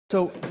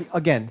So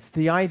again,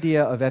 the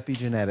idea of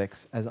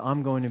epigenetics, as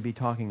I'm going to be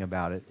talking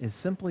about it, is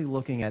simply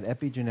looking at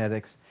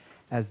epigenetics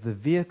as the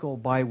vehicle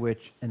by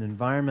which an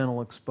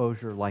environmental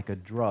exposure like a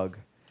drug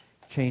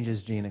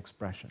changes gene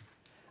expression.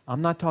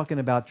 I'm not talking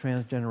about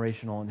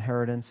transgenerational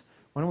inheritance.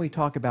 Why don't we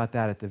talk about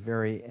that at the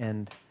very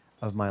end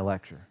of my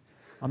lecture?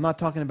 I'm not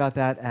talking about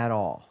that at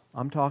all.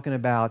 I'm talking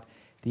about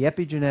the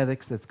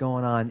epigenetics that's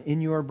going on in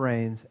your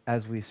brains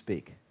as we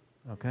speak,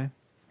 okay?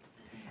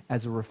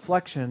 As a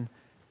reflection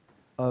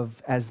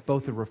as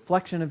both a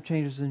reflection of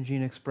changes in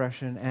gene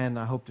expression and,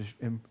 I hope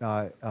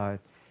to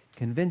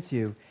convince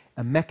you,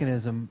 a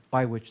mechanism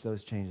by which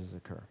those changes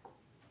occur.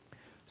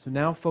 So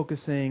now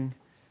focusing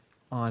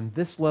on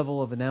this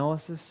level of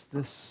analysis,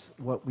 this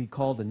what we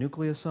call the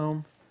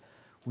nucleosome.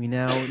 We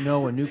now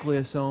know a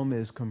nucleosome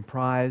is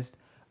comprised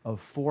of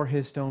 4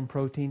 histone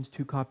proteins,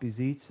 2 copies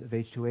each of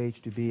H2A,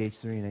 H2B,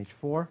 H3, and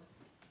H4.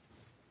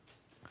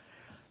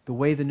 The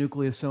way the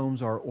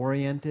nucleosomes are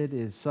oriented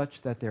is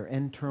such that their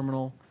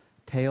N-terminal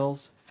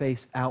tails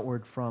face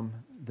outward from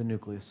the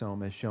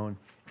nucleosome, as shown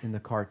in the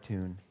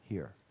cartoon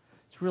here.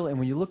 It's really, and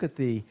when you look at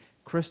the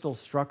crystal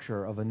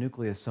structure of a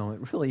nucleosome,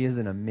 it really is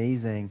an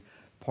amazing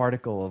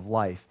particle of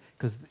life,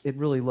 because it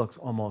really looks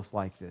almost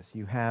like this.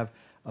 You have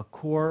a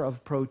core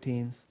of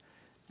proteins,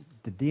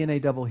 the DNA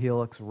double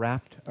helix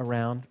wrapped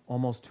around,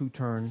 almost 2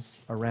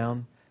 turns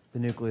around the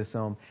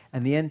nucleosome,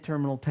 and the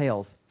N-terminal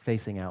tails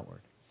facing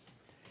outward.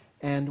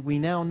 And we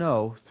now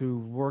know, through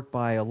work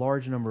by a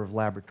large number of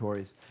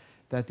laboratories,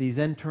 that these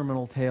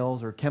N-terminal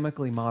tails are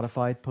chemically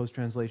modified,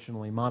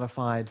 post-translationally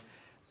modified,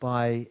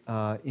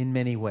 in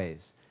many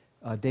ways.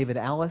 David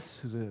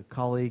Alice, who's a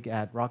colleague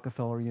at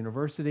Rockefeller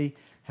University,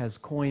 has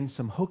coined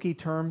some hokey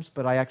terms,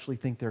 but I actually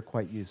think they're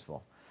quite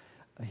useful.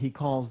 He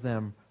calls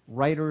them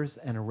writers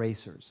and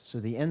erasers. So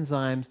the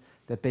enzymes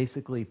that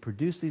basically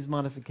produce these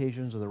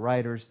modifications are the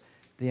writers.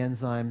 The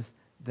enzymes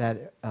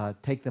that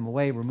take them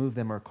away, remove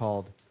them, are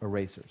called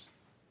erasers.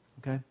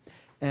 Okay?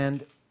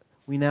 And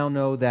we now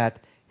know that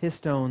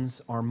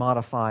histones are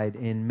modified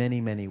in many,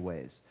 many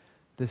ways.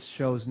 This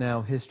shows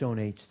now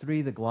histone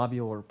H3, the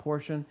globular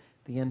portion,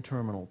 the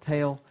N-terminal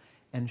tail,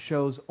 and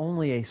shows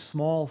only a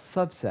small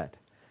subset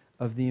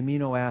of the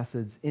amino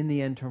acids in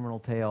the N-terminal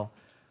tail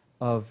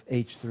of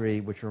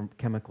H3, which are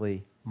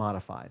chemically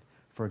modified.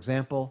 For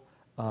example,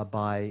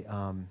 by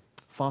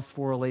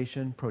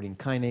phosphorylation, protein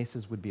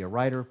kinases would be a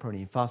writer,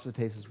 protein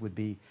phosphatases would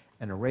be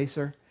an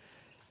eraser.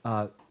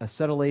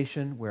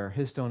 Acetylation, where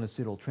histone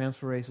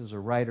acetyltransferases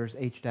are writers,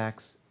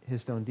 HDACs,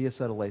 histone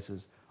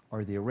deacetylases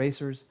are the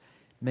erasers.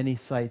 Many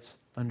sites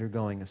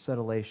undergoing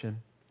acetylation.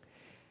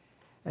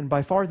 And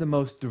by far the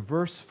most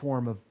diverse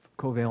form of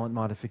covalent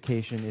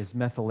modification is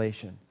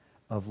methylation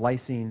of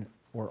lysine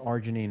or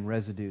arginine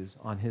residues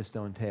on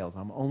histone tails.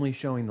 I'm only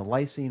showing the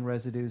lysine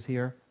residues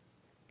here,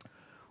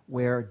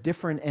 where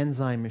different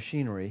enzyme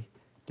machinery,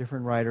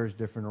 different writers,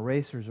 different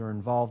erasers are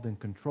involved in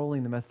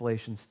controlling the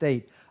methylation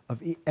state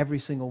of every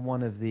single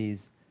one of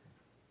these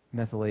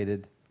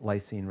methylated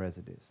lysine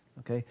residues.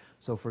 Okay?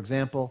 So for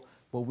example,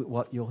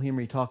 what you'll hear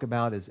me talk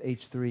about is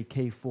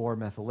H3K4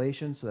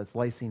 methylation, so that's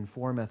lysine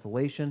 4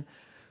 methylation,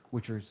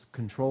 which is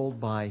controlled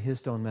by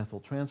histone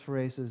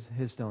methyltransferases,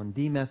 histone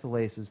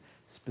demethylases,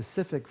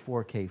 specific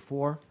for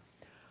K4.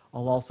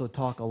 I'll also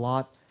talk a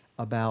lot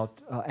about,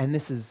 and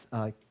this is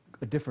a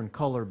different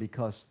color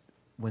because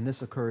when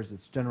this occurs,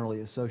 it's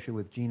generally associated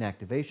with gene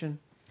activation.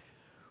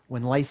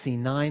 When lysine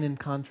 9, in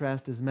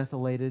contrast, is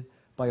methylated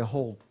by a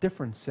whole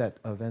different set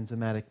of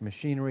enzymatic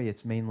machinery,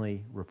 it's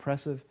mainly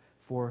repressive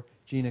for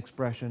gene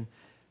expression.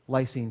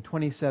 Lysine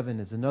 27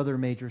 is another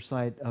major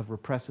site of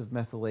repressive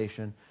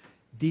methylation.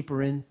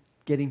 Deeper in,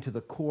 getting to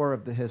the core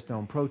of the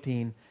histone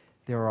protein,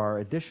 there are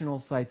additional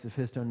sites of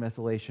histone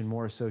methylation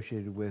more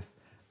associated with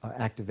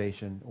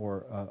activation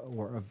or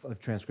of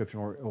transcription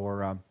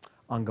or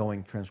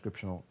ongoing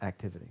transcriptional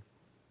activity.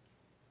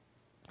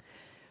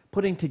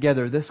 Putting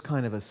together this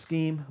kind of a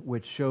scheme,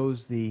 which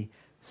shows the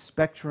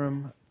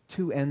spectrum,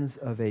 2 ends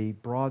of a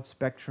broad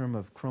spectrum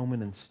of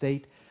chromin and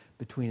state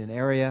between an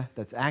area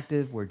that's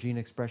active, where gene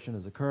expression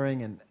is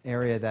occurring, and an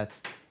area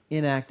that's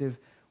inactive,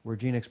 where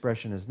gene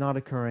expression is not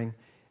occurring,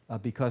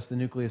 because the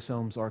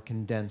nucleosomes are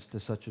condensed to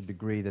such a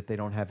degree that they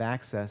don't have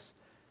access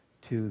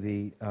to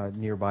the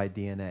nearby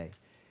DNA.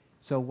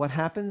 So what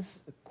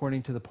happens,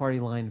 according to the party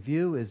line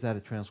view, is that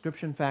a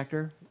transcription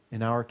factor,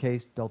 in our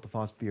case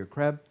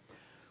delta-phosphoryl-Krebs,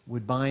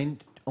 would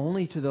bind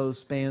only to those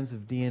spans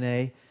of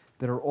DNA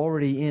that are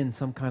already in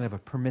some kind of a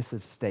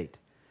permissive state.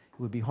 It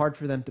would be hard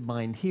for them to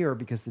bind here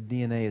because the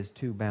DNA is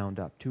too bound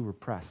up, too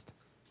repressed.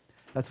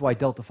 That's why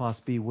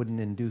delta-phosph-B wouldn't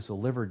induce a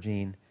liver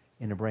gene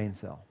in a brain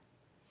cell.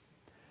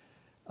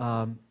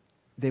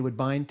 They would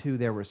bind to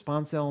their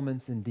response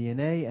elements in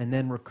DNA and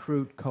then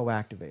recruit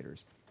coactivators.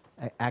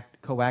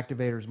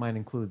 Coactivators might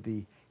include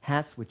the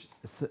hats, which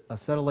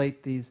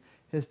acetylate these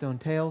histone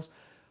tails.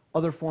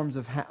 Other forms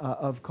of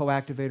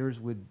coactivators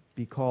would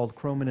be called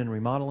chromatin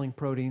remodeling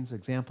proteins,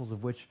 examples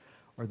of which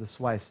are the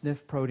SWI/SNF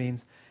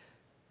proteins.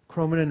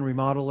 Chromatin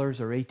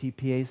remodelers are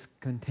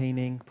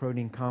ATPase-containing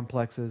protein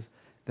complexes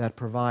that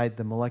provide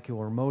the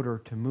molecular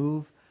motor to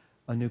move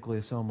a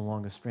nucleosome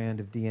along a strand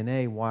of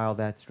DNA while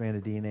that strand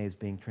of DNA is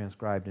being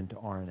transcribed into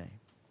RNA.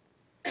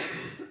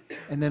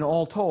 And then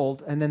all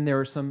told, and then there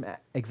are some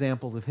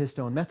examples of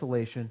histone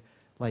methylation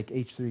like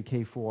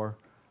H3K4,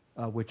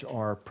 which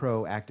are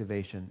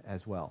pro-activation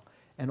as well.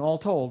 And all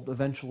told,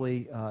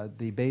 eventually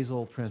the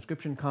basal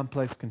transcription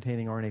complex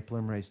containing RNA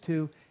polymerase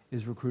II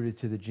is recruited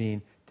to the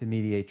gene to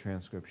mediate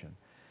transcription.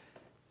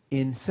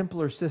 In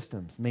simpler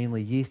systems,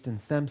 mainly yeast and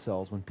stem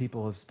cells, when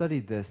people have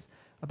studied this,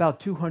 about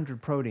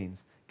 200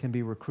 proteins can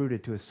be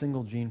recruited to a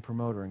single gene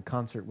promoter in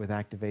concert with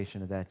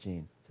activation of that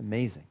gene. It's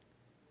amazing.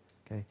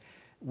 Okay?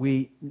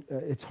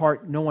 It's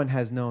hard, no one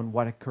has known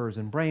what occurs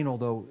in brain,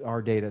 although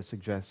our data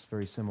suggests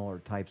very similar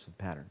types of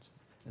patterns,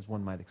 as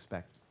one might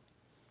expect.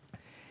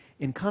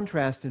 In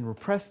contrast, in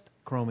repressed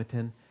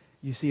chromatin,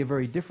 you see a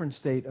very different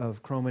state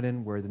of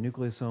chromatin where the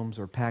nucleosomes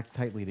are packed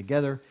tightly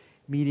together,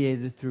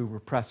 mediated through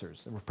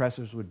repressors. The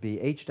repressors would be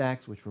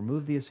HDACs, which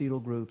remove the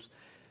acetyl groups,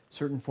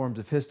 certain forms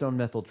of histone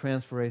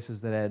methyltransferases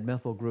that add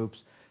methyl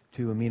groups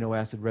to amino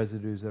acid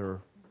residues that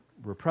are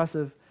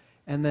repressive,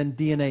 and then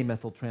DNA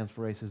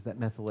methyltransferases that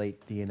methylate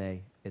DNA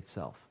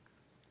itself.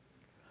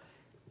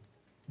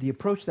 The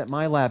approach that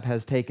my lab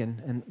has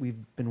taken, and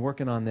we've been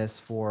working on this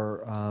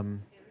for,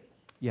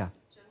 yeah.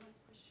 General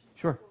question.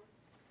 Sure.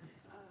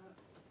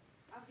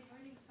 I've been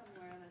reading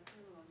somewhere that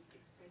neurons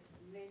express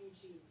many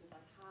genes,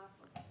 about half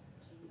of the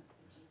gene of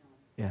the genome.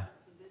 Yeah.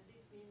 So does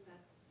this mean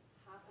that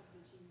half of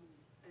the genome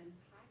is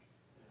unpacked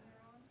in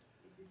neurons?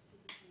 Is this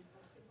physically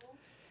possible?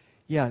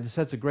 Yeah,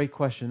 that's a great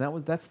question.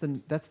 That's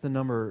the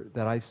number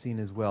that I've seen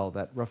as well,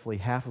 that roughly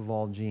half of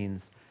all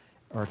genes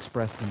are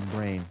expressed in the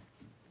brain.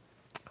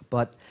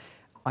 But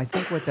I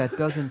think what that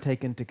doesn't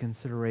take into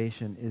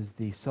consideration is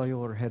the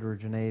cellular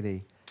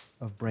heterogeneity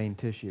of brain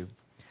tissue,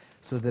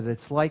 so that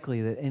it's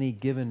likely that any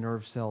given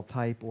nerve cell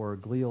type or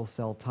glial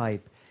cell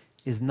type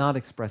is not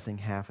expressing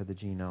half of the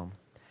genome,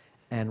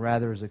 and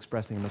rather is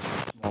expressing a much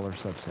smaller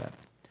subset.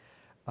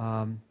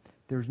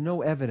 There's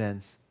no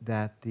evidence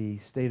that the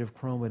state of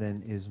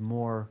chromatin is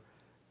more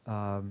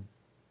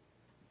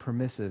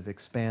permissive,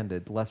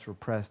 expanded, less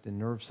repressed in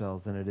nerve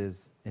cells than it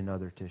is in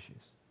other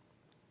tissues.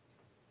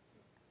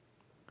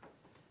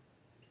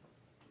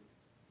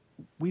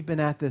 We've been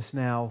at this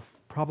now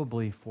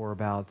probably for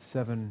about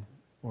 7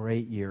 or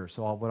 8 years,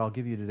 so what I'll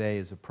give you today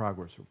is a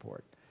progress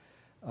report.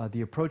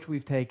 The approach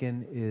we've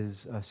taken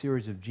is a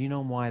series of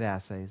genome-wide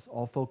assays,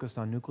 all focused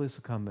on nucleus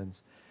accumbens,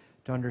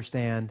 to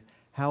understand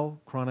how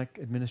chronic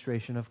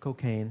administration of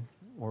cocaine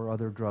or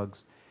other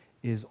drugs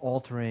is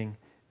altering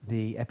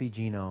the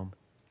epigenome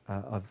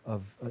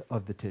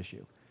of the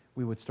tissue.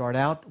 We would start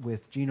out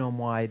with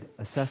genome-wide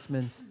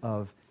assessments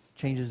of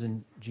changes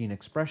in gene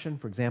expression,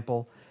 for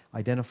example,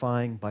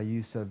 identifying by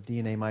use of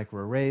DNA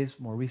microarrays.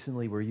 More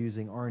recently, we're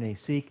using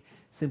RNA-seq,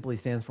 simply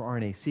stands for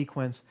RNA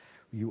sequence.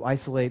 You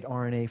isolate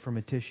RNA from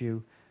a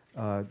tissue,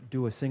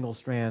 do a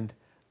single-strand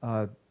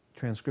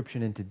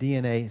transcription into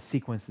DNA,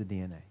 sequence the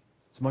DNA.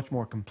 It's much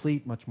more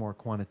complete, much more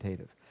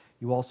quantitative.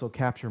 You also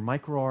capture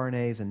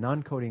microRNAs and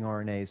non-coding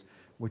RNAs,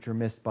 which are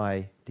missed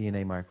by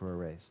DNA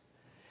microarrays.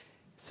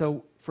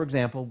 So, for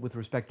example, with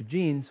respect to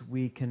genes,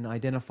 we can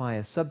identify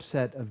a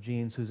subset of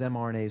genes whose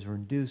mRNAs are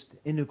induced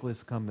in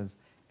nucleus accumbens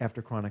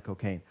after chronic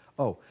cocaine.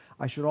 Oh,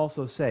 I should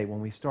also say,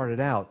 when we started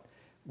out,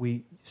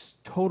 we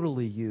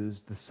totally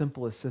used the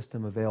simplest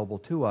system available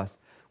to us,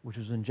 which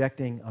was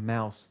injecting a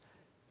mouse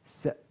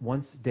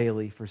once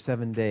daily for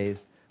 7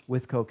 days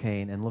with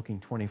cocaine and looking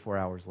 24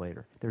 hours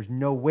later. There's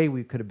no way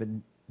we could have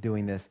been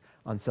doing this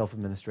on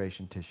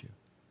self-administration tissue.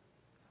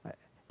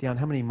 Dion,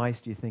 how many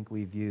mice do you think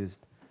we've used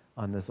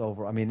on this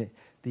overall? I mean,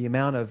 the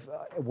amount of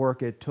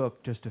work it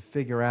took just to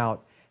figure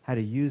out how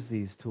to use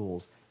these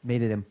tools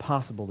made it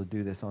impossible to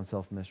do this on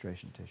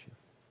self-administration tissue.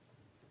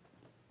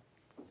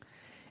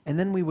 And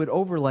then we would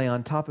overlay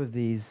on top of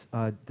these,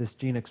 this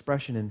gene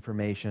expression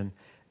information,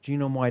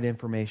 genome-wide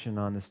information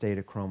on the state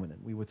of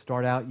chromatin. We would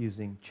start out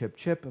using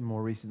ChIP-ChIP and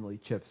more recently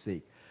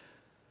ChIP-seq.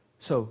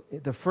 So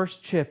the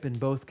first ChIP in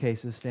both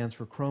cases stands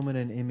for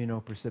chromatin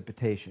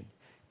immunoprecipitation.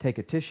 Take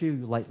a tissue,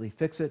 you lightly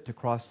fix it to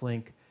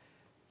cross-link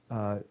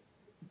the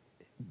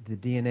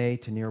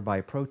DNA to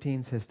nearby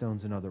proteins,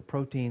 histones and other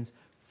proteins,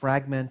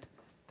 fragment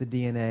the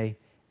DNA,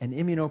 and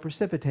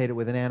immunoprecipitate it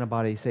with an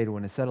antibody, say to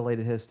an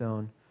acetylated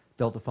histone,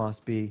 delta phos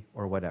B,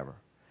 or whatever.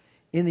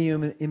 In the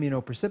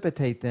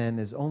immunoprecipitate then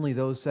is only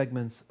those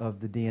segments of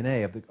the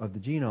DNA, of the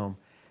genome,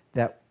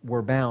 that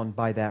were bound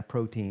by that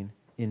protein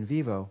in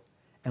vivo,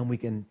 and we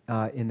can,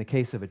 in the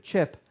case of a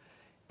ChIP,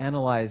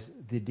 analyze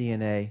the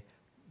DNA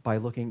by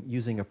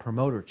using a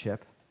promoter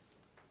chip.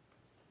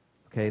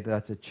 Okay,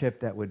 that's a chip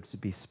that would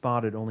be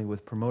spotted only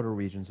with promoter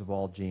regions of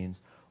all genes,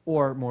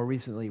 or more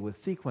recently with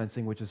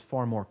sequencing, which is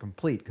far more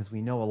complete, because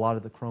we know a lot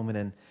of the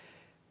chromatin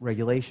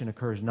regulation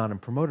occurs not in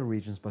promoter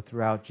regions, but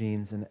throughout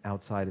genes and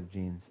outside of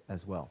genes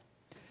as well.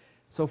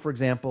 So, for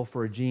example,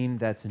 for a gene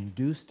that's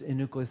induced in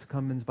nucleus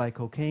accumbens by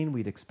cocaine,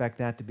 we'd expect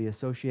that to be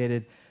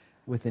associated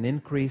with an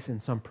increase in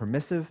some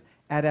permissive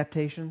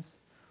adaptations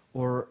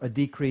or a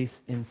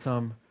decrease in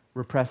some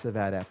repressive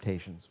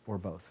adaptations, or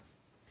both.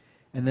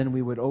 And then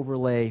we would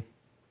overlay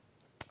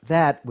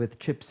that with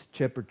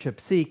CHIP or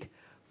ChIP-seq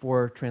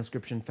for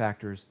transcription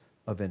factors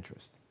of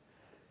interest.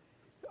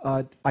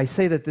 I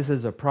say that this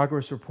is a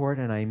progress report,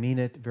 and I mean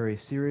it very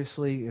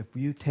seriously. If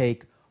you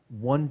take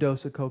one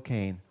dose of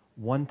cocaine,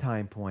 one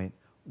time point,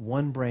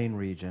 one brain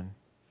region,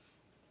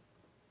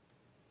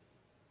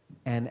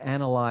 and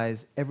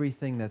analyze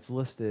everything that's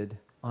listed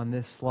on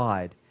this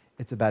slide,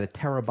 it's about 1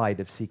 terabyte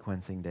of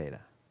sequencing data.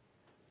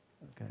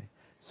 Okay?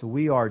 So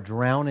we are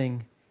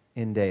drowning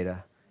in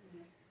data,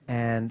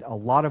 and a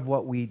lot of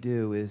what we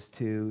do is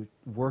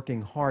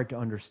working hard to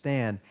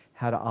understand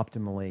how to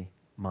optimally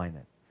mine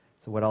it.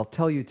 So what I'll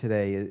tell you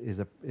today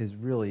is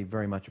really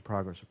very much a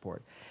progress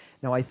report.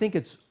 Now, I think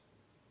it's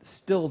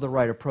still the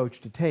right approach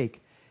to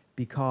take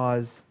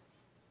because,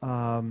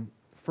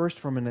 first,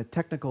 from a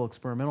technical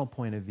experimental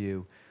point of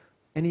view,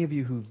 any of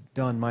you who've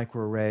done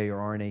microarray or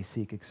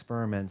RNA-seq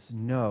experiments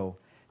know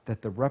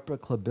that the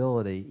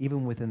replicability,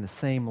 even within the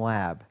same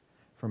lab,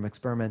 from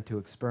experiment to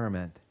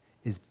experiment,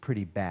 is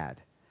pretty bad.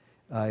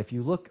 If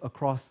you look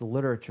across the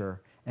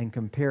literature and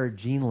compare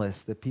gene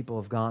lists that people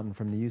have gotten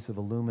from the use of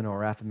Illumina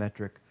or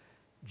Affymetric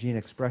gene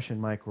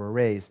expression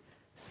microarrays,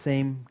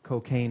 same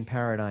cocaine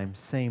paradigm,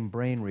 same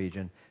brain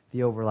region,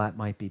 the overlap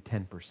might be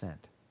 10%. So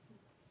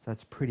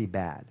that's pretty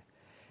bad.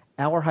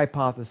 Our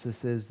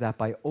hypothesis is that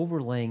by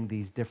overlaying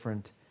these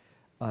different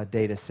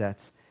data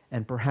sets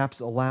and perhaps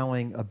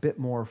allowing a bit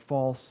more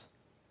false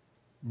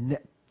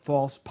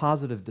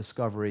positive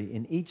discovery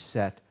in each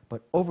set,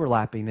 but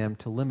overlapping them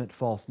to limit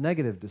false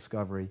negative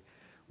discovery,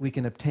 we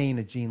can obtain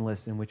a gene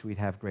list in which we'd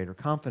have greater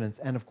confidence.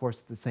 And of course,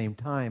 at the same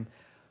time,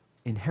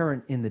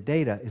 inherent in the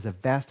data is a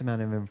vast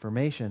amount of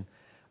information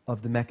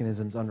of the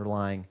mechanisms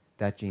underlying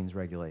that gene's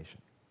regulation.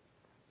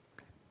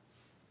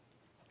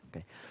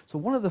 Okay. So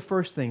one of the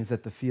first things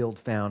that the field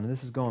found, and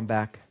this is going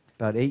back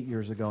about 8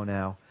 years ago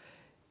now,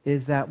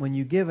 is that when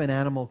you give an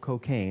animal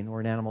cocaine, or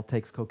an animal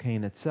takes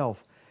cocaine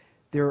itself,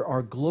 there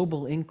are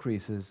global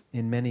increases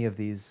in many of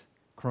these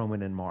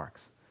chromatin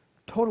marks.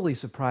 Totally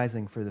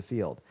surprising for the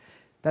field.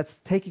 That's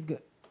taking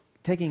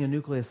a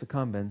nucleus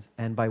accumbens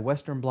and by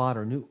Western blot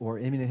or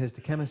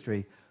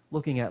immunohistochemistry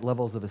looking at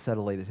levels of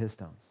acetylated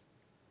histones,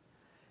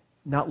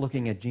 not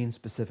looking at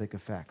gene-specific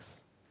effects.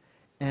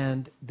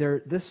 And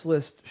this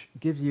list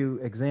gives you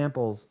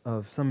examples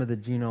of some of the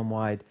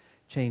genome-wide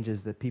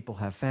changes that people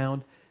have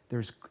found.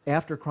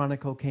 After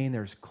chronic cocaine,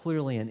 there's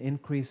clearly an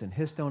increase in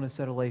histone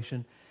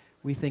acetylation.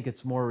 We think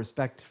it's more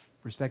respective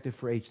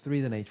for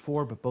H3 than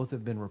H4, but both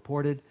have been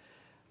reported.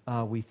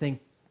 We think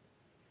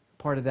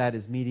part of that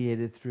is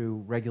mediated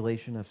through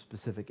regulation of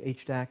specific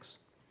HDACs.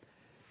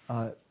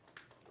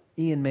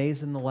 Ian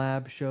Mays in the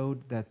lab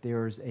showed that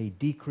there's a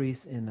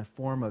decrease in the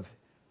form of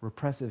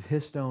repressive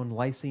histone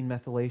lysine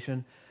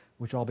methylation,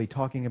 which I'll be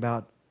talking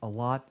about a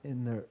lot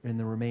in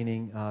the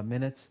remaining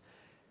minutes.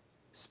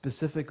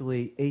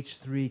 Specifically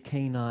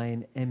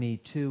H3K9,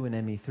 ME2, and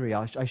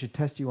ME3. I should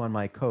test you on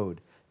my code.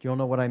 Do you all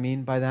know what I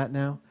mean by that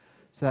now?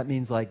 So that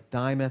means like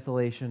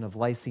dimethylation of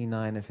lysine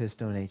 9 of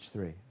histone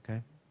H3,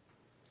 okay?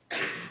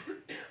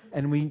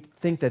 And we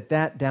think that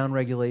that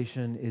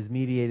downregulation is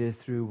mediated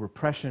through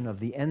repression of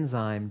the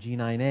enzyme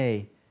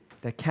G9A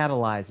that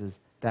catalyzes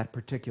that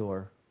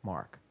particular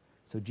mark.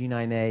 So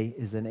G9A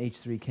is an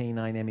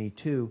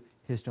H3K9ME2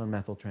 histone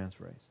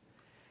methyltransferase.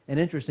 And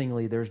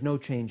interestingly, there's no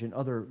change in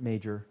other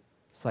major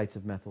sites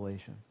of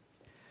methylation.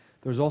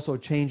 There's also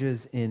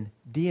changes in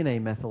DNA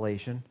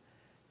methylation,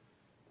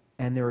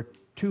 and there are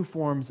two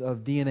forms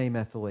of DNA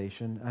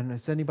methylation. And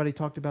has anybody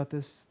talked about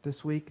this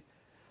week?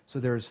 So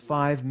there's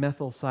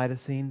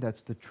 5-methylcytosine,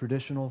 that's the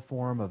traditional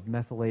form of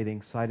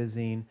methylating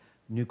cytosine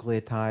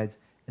nucleotides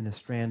in a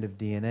strand of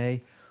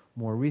DNA.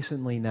 More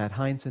recently, Nat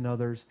Heinz and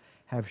others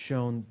have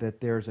shown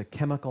that there's a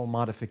chemical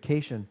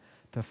modification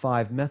to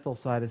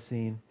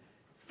 5-methylcytosine,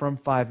 from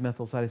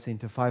 5-methylcytosine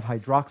to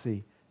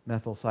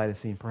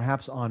 5-hydroxymethylcytosine,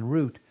 perhaps en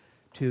route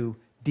to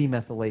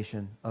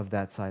demethylation of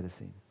that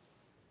cytosine.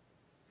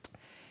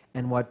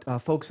 And what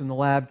folks in the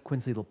lab,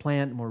 Quincy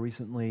LaPlante, more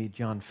recently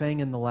John Feng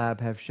in the lab,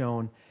 have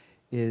shown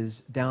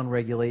is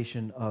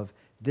downregulation of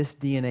this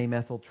DNA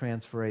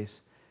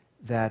methyltransferase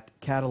that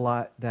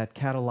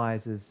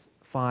catalyzes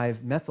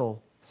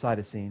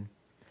 5-methylcytosine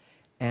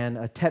and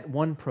a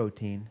TET1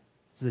 protein,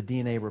 this is a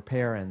DNA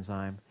repair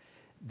enzyme,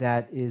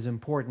 that is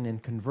important in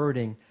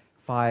converting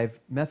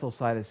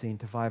 5-methylcytosine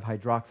to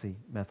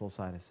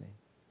 5-hydroxymethylcytosine.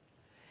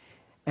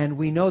 And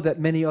we know that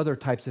many other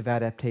types of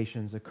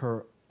adaptations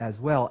occur as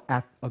well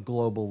at a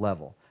global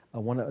level.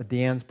 One of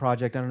Deanne's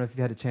project, I don't know if you've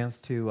had a chance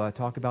to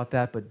talk about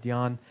that, but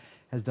Deanne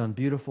has done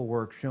beautiful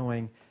work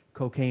showing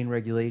cocaine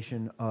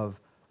regulation of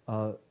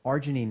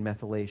arginine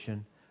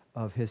methylation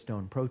of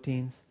histone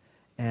proteins.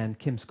 And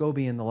Kim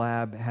Scobie in the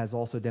lab has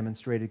also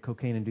demonstrated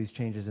cocaine-induced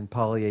changes in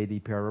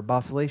poly-A-D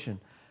pararibosylation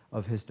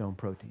of histone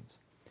proteins.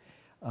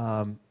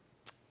 Haosheng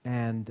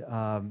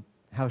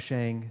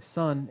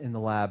Sun in the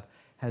lab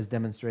has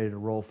demonstrated a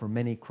role for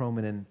many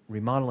chromatin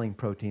remodeling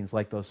proteins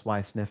like those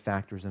Y-SNF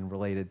factors and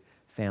related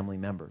family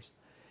members.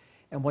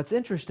 And what's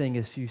interesting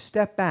is if you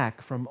step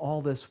back from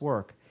all this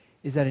work,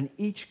 is that in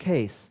each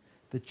case,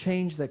 the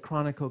change that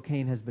chronic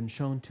cocaine has been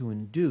shown to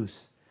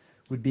induce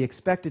would be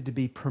expected to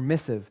be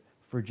permissive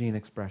for gene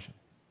expression.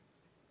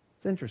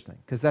 It's interesting,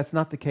 because that's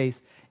not the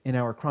case in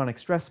our chronic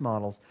stress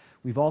models.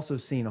 We've also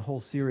seen a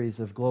whole series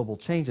of global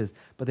changes,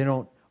 but they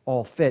don't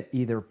all fit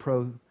either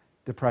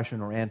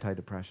pro-depression or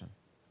anti-depression.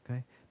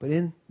 Okay? But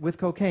with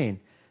cocaine,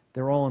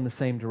 they're all in the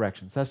same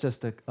direction. So that's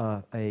just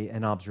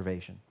an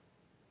observation.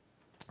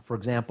 For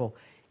example,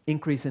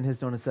 increase in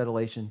histone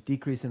acetylation,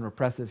 decrease in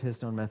repressive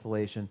histone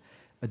methylation,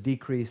 a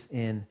decrease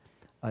in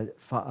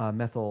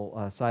methyl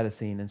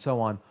cytosine, and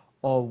so on,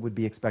 all would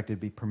be expected to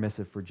be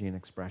permissive for gene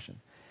expression.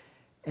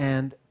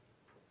 And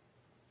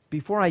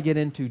before I get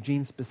into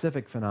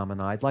gene-specific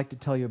phenomena, I'd like to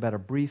tell you about a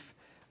brief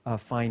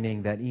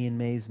finding that Ian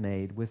Mays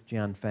made with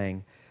Jian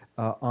Feng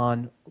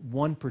on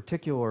one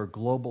particular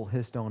global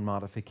histone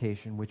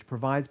modification, which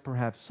provides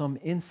perhaps some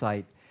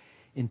insight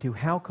into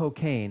how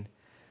cocaine,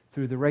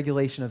 through the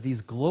regulation of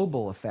these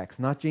global effects,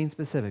 not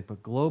gene-specific,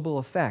 but global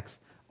effects,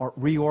 are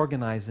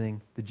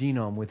reorganizing the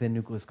genome within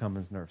nucleus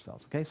accumbens nerve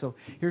cells. Okay, so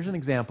here's an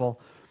example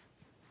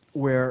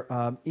where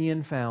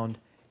Ian found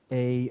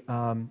a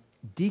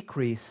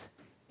decrease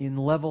in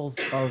levels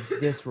of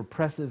this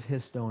repressive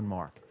histone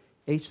mark,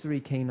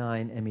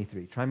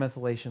 H3K9ME3,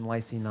 trimethylation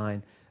lysine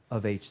 9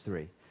 of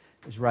H3.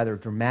 There's a rather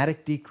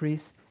dramatic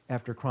decrease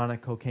after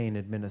chronic cocaine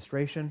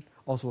administration.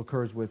 Also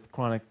occurs with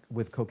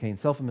cocaine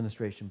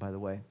self-administration, by the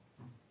way.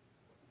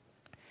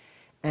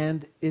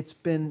 And it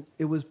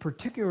was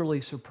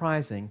particularly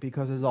surprising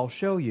because, as I'll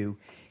show you,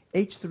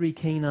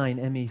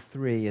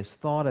 H3K9ME3 is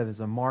thought of as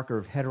a marker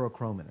of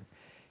heterochromatin.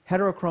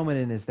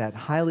 Heterochromatin is that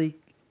highly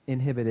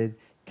inhibited,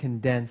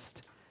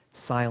 condensed,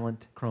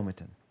 silent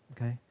chromatin.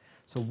 Okay?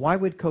 So why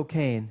would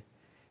cocaine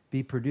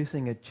be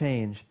producing a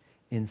change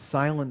in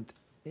silent,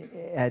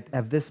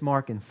 at this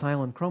mark in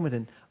silent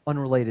chromatin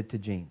unrelated to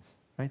genes?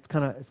 Right? It's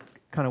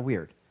kind of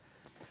weird.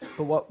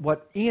 But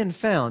what Ian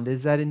found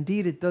is that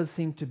indeed it does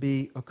seem to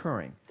be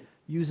occurring.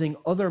 Using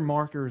other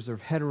markers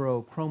of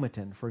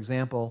heterochromatin, for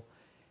example,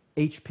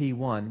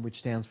 HP1, which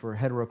stands for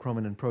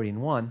heterochromatin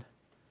protein 1,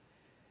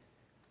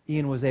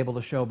 Ian was able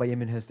to show by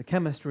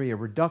immunohistochemistry a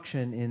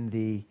reduction in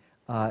the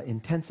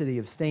intensity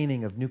of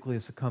staining of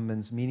nucleus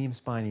accumbens medium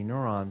spiny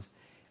neurons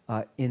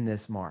in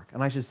this mark.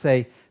 And I should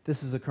say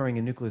this is occurring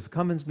in nucleus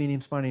accumbens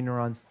medium spiny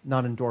neurons,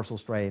 not in dorsal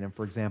striatum,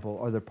 for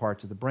example, other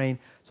parts of the brain.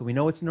 So we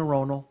know it's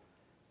neuronal.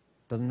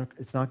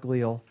 It's not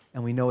glial,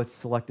 and we know it's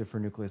selective for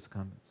nucleus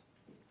accumbens.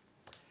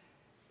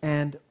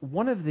 And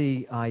one of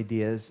the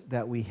ideas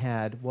that we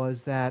had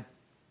was that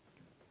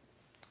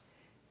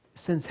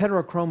since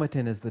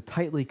heterochromatin is the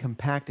tightly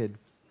compacted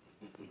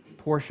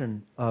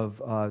portion of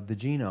the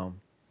genome,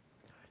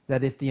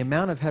 that if the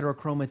amount of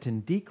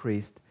heterochromatin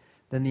decreased,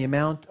 then the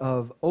amount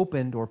of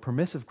opened or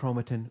permissive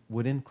chromatin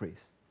would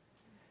increase.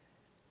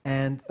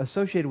 And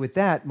associated with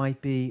that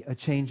might be a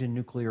change in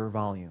nuclear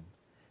volume.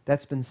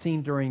 That's been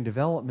seen during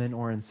development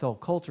or in cell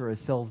culture.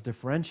 As cells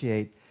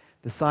differentiate,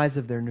 the size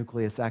of their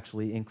nucleus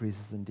actually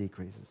increases and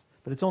decreases.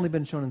 But it's only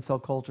been shown in cell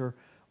culture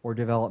or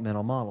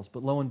developmental models.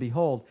 But lo and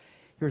behold,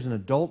 here's an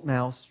adult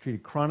mouse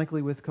treated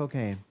chronically with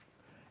cocaine,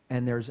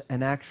 and there's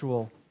an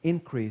actual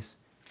increase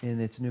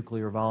in its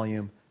nuclear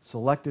volume,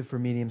 selective for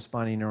medium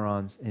spiny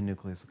neurons in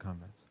nucleus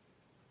accumbens.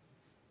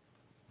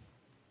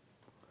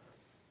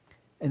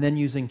 And then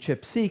using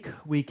ChIP-seq,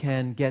 we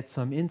can get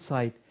some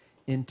insight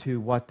into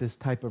what this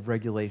type of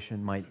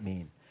regulation might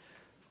mean.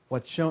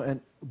 What's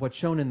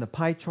shown in the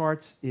pie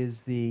charts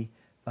is the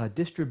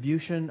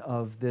distribution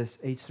of this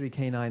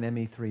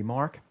H3K9ME3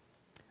 mark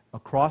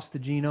across the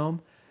genome.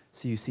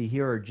 So you see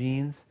here are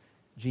genes.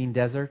 Gene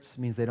deserts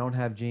means they don't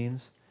have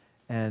genes.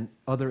 And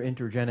other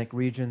intergenic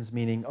regions,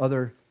 meaning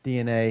other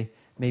DNA,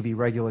 may be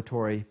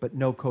regulatory, but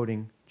no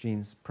coding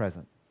genes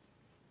present.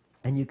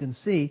 And you can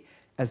see,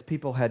 as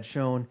people had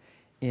shown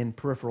in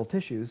peripheral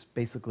tissues,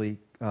 basically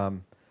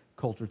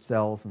cultured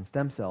cells and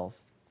stem cells,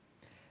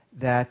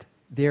 that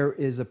there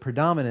is a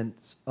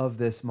predominance of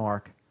this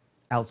mark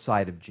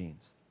outside of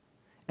genes.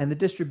 And the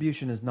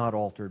distribution is not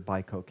altered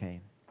by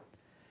cocaine.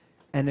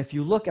 And if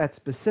you look at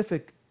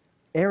specific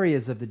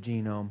areas of the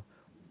genome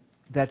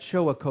that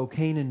show a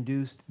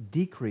cocaine-induced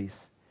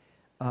decrease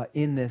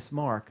in this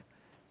mark,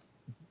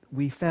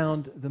 we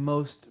found the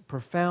most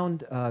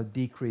profound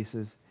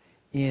decreases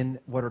in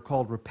what are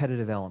called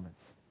repetitive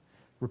elements.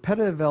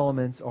 Repetitive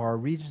elements are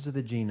regions of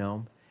the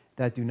genome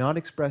that do not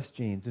express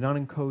genes, do not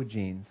encode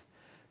genes,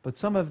 but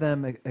some of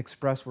them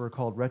express what are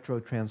called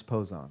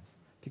retrotransposons.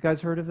 Have you guys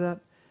heard of that?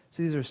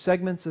 So these are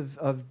segments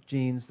of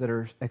genes that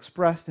are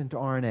expressed into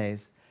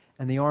RNAs,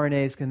 and the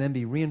RNAs can then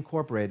be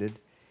reincorporated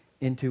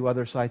into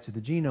other sites of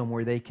the genome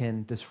where they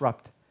can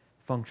disrupt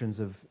functions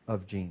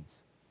of genes.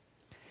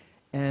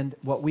 And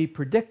what we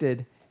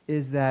predicted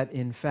is that,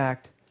 in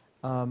fact,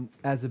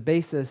 as a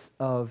basis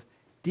of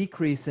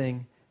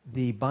decreasing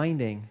the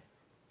binding,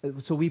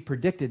 so we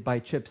predicted by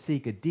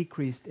ChIP-seq a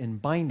decrease in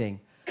binding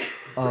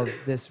of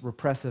this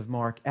repressive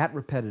mark at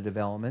repetitive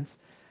elements.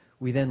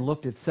 We then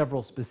looked at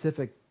several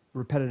specific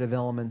repetitive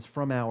elements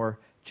from our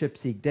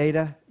ChIP-seq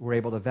data. We're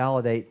able to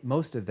validate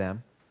most of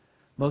them.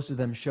 Most of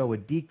them show a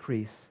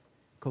decrease,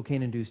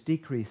 cocaine-induced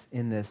decrease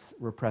in this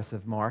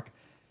repressive mark,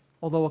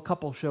 although a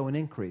couple show an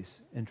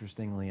increase,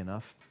 interestingly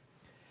enough.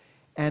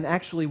 And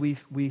actually,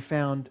 we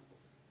found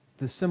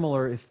the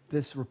similar, if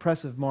this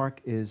repressive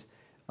mark is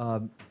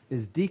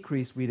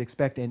decreased, we'd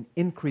expect an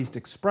increased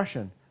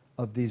expression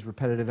of these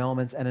repetitive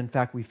elements, and in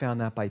fact, we found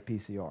that by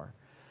PCR.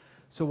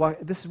 So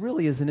this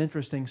really is an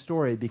interesting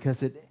story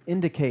because it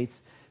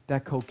indicates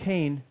that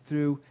cocaine,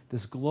 through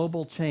this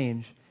global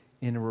change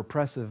in a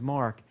repressive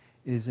mark,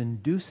 is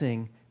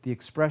inducing the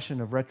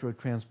expression of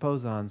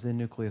retrotransposons in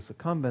nucleus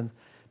accumbens,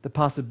 the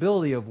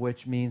possibility of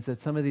which means that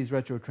some of these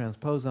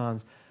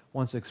retrotransposons,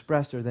 once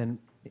expressed, are then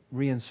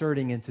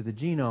reinserting into the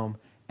genome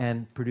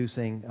and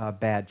producing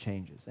bad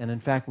changes. And in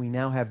fact, we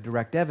now have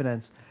direct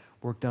evidence,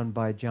 work done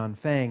by John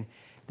Fang,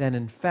 that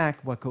in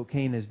fact what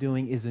cocaine is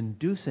doing is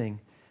inducing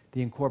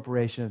the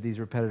incorporation of these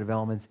repetitive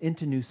elements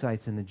into new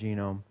sites in the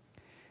genome,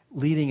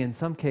 leading in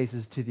some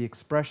cases to the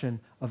expression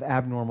of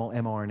abnormal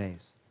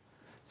mRNAs.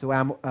 So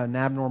an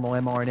abnormal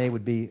mRNA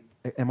would be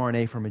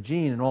mRNA from a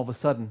gene, and all of a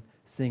sudden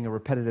seeing a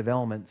repetitive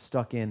element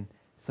stuck in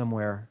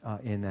somewhere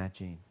in that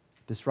gene,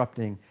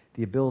 disrupting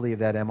the ability of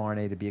that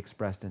mRNA to be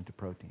expressed into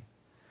protein.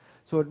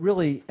 So it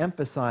really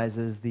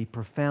emphasizes the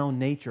profound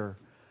nature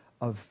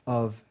of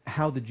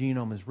how the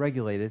genome is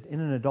regulated in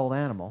an adult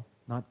animal,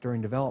 not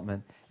during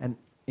development, and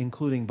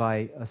including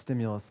by a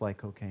stimulus like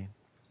cocaine.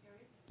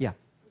 Yeah.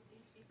 Would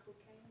these be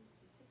cocaine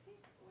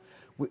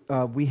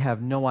specific? We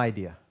have no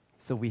idea,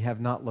 so we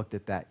have not looked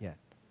at that yet.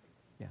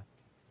 Yeah.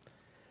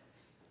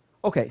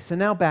 Okay, so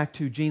now back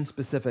to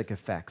gene-specific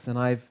effects, and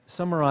I've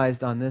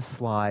summarized on this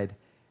slide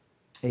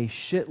a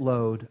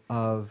shitload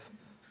of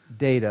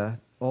data,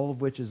 all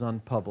of which is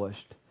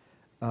unpublished,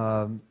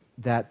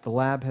 that the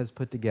lab has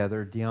put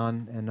together.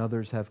 Dion and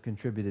others have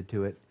contributed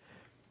to it,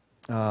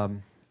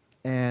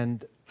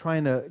 and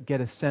trying to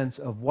get a sense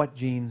of what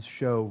genes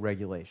show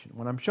regulation.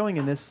 What I'm showing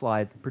in this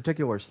slide,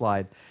 particular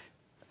slide,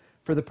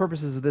 for the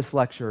purposes of this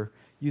lecture,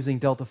 using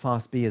delta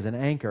phos-B as an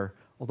anchor,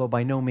 although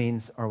by no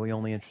means are we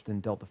only interested in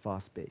delta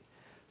phos-B.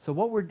 So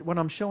what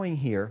I'm showing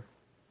here,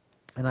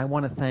 and I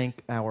want to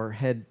thank our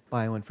head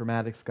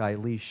bioinformatics guy,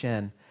 Lee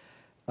Shen,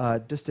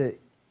 just to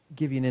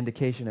give you an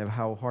indication of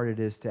how hard it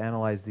is to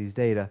analyze these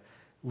data.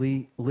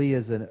 Lee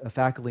is a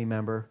faculty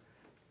member,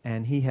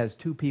 and he has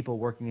 2 people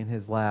working in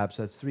his lab,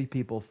 so that's 3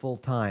 people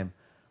full-time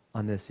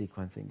on this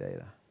sequencing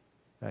data.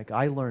 Like,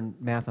 I learned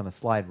math on a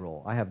slide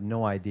rule. I have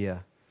no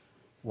idea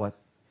what,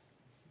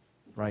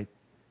 right?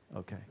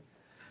 Okay.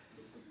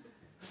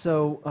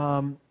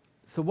 So,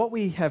 so what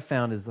we have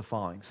found is the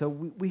following. So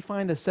we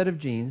find a set of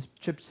genes,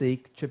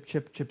 ChIP-seq,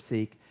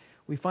 ChIP-seq.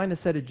 We find a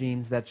set of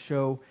genes that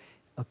show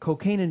a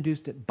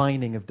cocaine-induced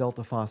binding of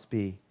delta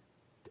phos-B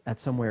at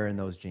somewhere in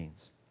those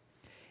genes.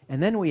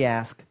 And then we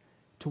ask,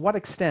 to what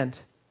extent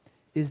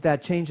is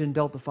that change in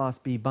delta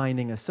phos-B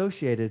binding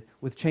associated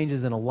with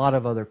changes in a lot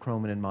of other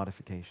chromatin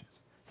modifications?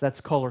 So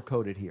that's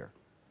color-coded here.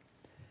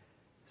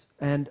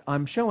 And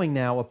I'm showing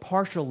now a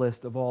partial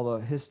list of all the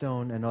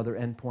histone and other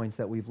endpoints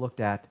that we've looked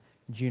at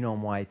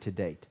genome-wide to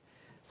date.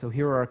 So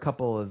here are a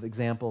couple of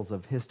examples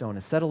of histone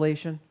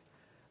acetylation,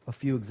 a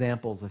few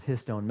examples of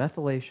histone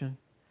methylation,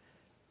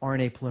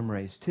 RNA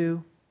polymerase II,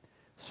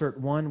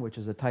 SIRT1, which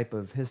is a type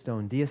of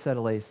histone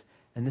deacetylase,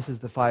 and this is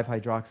the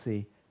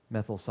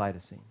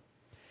 5-hydroxymethylcytosine.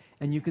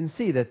 And you can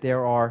see that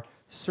there are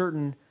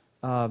certain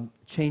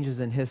changes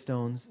in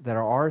histones that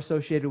are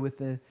associated with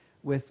an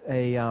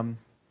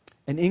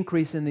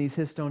increase in these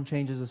histone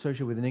changes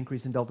associated with an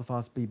increase in delta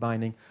phos-B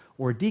binding,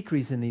 or a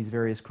decrease in these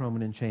various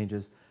chromatin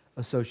changes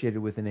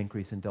associated with an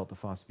increase in delta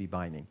phos-B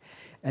binding.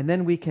 And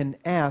then we can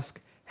ask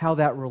how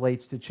that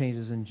relates to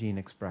changes in gene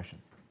expression.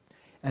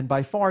 And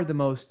by far the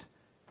most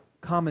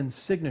common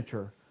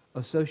signature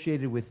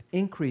associated with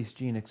increased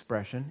gene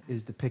expression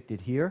is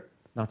depicted here,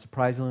 not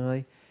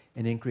surprisingly,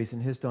 an increase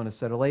in histone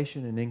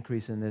acetylation, an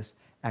increase in this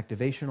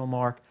activational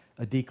mark,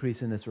 a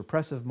decrease in this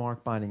repressive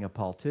mark binding a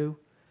Pol2.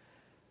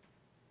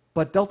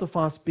 But delta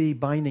phos-B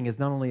binding is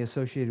not only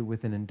associated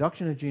with an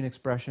induction of gene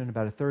expression,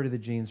 about a third of the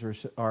genes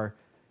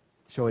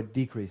show a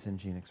decrease in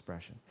gene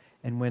expression.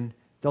 And when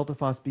delta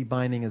phos-B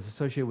binding is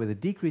associated with a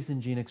decrease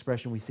in gene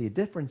expression, we see a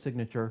different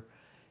signature,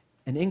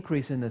 an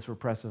increase in this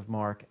repressive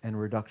mark, and a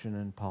reduction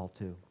in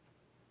Pol2.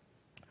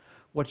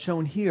 What's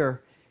shown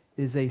here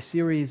is a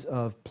series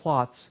of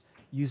plots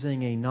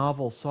using a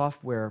novel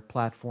software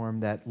platform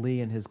that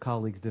Lee and his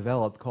colleagues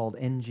developed called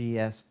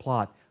NGS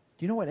plot.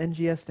 Do you know what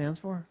NGS stands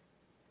for?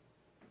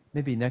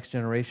 Maybe next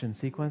generation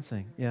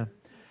sequencing, yeah.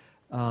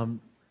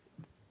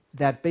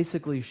 That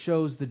basically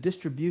shows the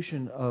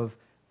distribution of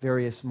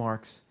various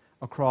marks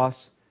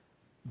across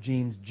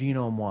genes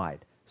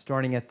genome-wide,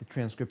 starting at the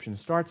transcription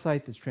start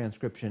site, the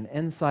transcription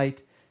end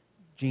site,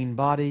 gene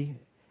body,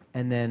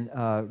 and then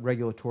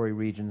regulatory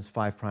regions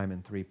 5'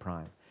 and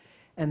 3'.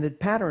 And the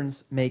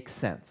patterns make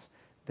sense,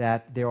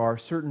 that there are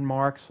certain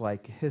marks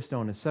like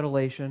histone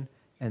acetylation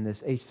and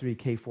this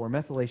H3K4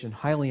 methylation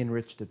highly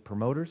enriched at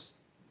promoters.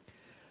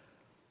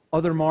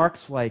 Other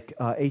marks like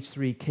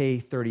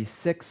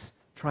H3K36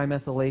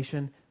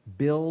 trimethylation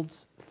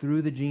builds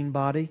through the gene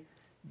body.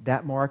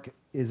 That mark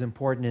is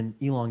important in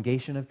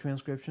elongation of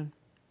transcription.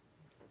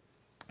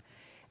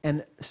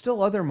 And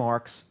still other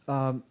marks,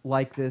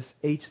 like this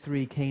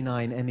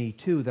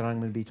H3K9ME2 that I'm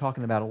going to be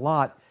talking about a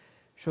lot,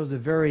 shows a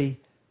very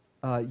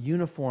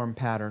uniform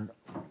pattern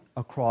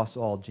across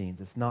all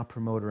genes. It's not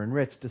promoter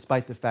enriched,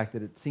 despite the fact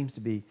that it seems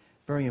to be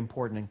very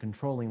important in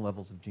controlling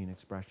levels of gene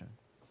expression.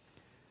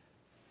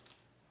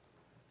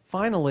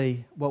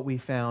 Finally, what we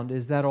found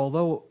is that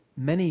although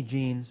many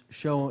genes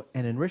show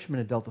an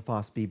enrichment of delta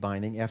phos-B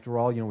binding, after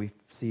all, we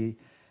see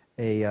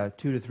a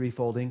 2 to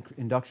 3-fold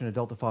induction of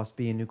delta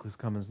phos-B in nucleus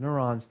accumbens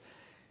neurons,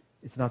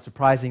 it's not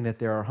surprising that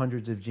there are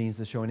hundreds of genes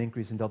that show an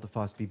increase in delta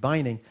phos-B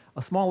binding.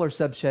 A smaller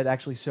subset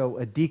actually show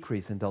a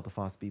decrease in delta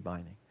phos-B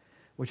binding,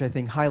 which I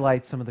think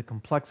highlights some of the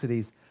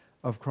complexities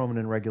of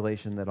chromatin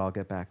regulation that I'll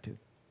get back to.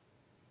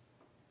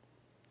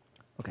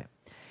 Okay.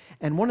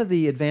 And one of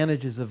the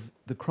advantages of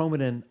the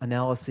chromatin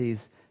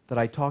analyses that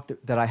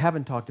I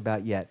haven't talked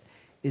about yet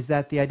is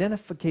that the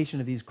identification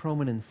of these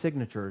chromatin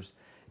signatures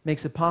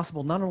makes it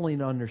possible not only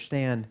to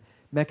understand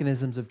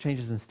mechanisms of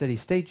changes in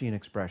steady-state gene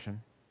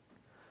expression,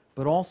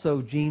 but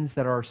also genes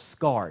that are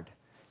scarred,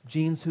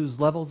 genes whose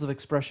levels of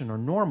expression are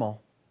normal,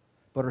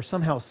 but are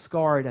somehow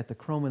scarred at the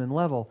chromatin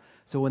level,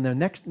 so when they're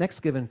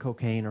next given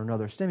cocaine or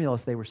another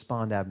stimulus, they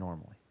respond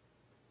abnormally.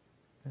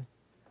 Okay.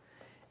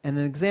 And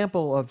an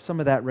example of some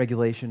of that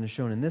regulation is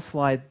shown in this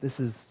slide. This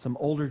is some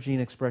older gene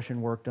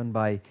expression work done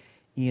by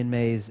Ian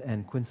Mays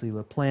and Quincy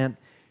LaPlante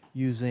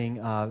using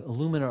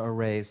Illumina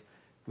arrays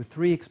with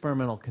 3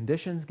 experimental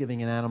conditions,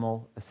 giving an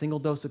animal a single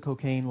dose of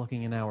cocaine,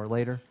 looking an hour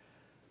later,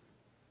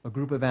 a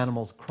group of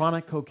animals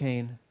chronic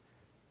cocaine,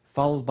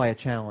 followed by a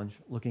challenge,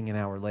 looking an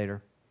hour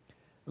later,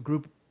 a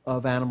group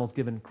of animals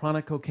given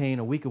chronic cocaine,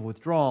 a week of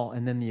withdrawal,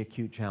 and then the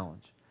acute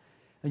challenge.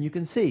 And you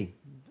can see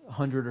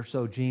 100 or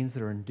so genes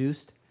that are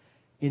induced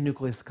in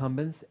nucleus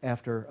accumbens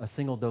after a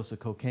single dose of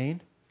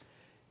cocaine,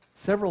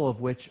 several of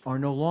which are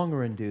no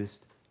longer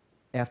induced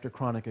after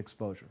chronic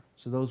exposure.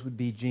 So those would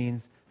be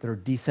genes that are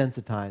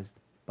desensitized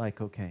by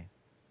cocaine.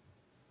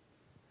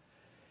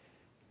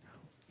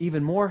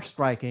 Even more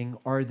striking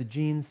are the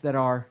genes that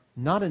are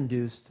not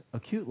induced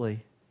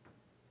acutely,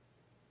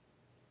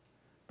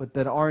 but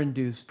that are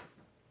induced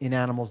in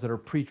animals that are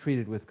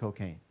pre-treated with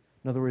cocaine.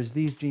 In other words,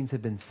 these genes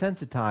have been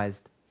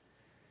sensitized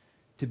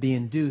to be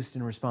induced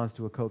in response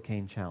to a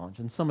cocaine challenge.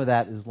 And some of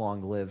that is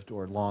long-lived,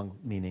 or long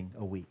meaning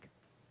a week.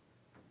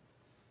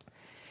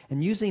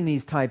 And using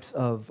these types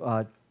of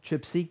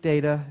ChIP-seq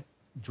data,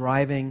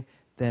 driving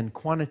then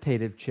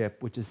quantitative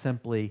ChIP, which is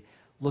simply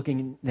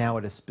looking now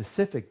at a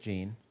specific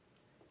gene,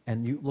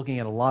 and looking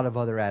at a lot of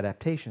other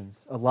adaptations,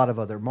 a lot of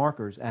other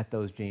markers at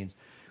those genes,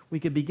 we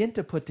could begin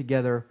to put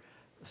together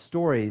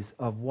stories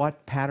of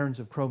what patterns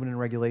of chromatin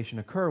regulation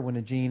occur when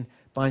a gene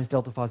binds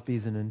delta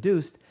phos-B and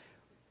induced,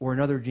 or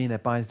another gene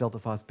that binds delta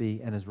phos-B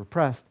and is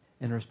repressed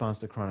in response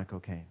to chronic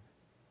cocaine.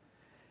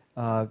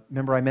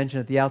 Remember I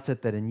mentioned at the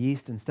outset that in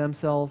yeast and stem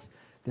cells,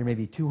 there may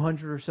be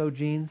 200 or so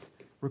genes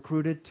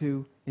recruited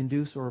to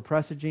induce or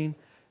repress a gene.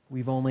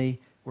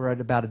 We're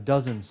at about a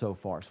dozen so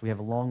far, so we have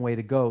a long way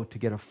to go to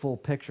get a full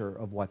picture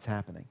of what's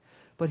happening.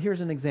 But here's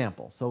an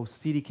example. So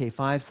CDK5,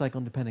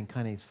 cyclin-dependent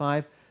kinase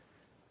 5,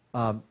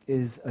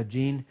 is a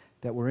gene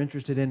that we're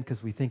interested in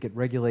because we think it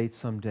regulates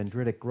some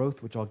dendritic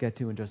growth, which I'll get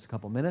to in just a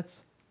couple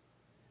minutes.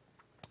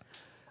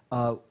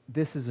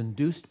 This is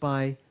induced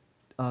by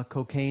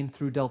cocaine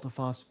through delta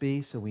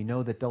phos-B, so we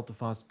know that delta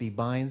phos-B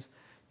binds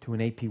to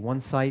an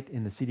AP1 site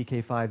in the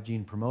CDK5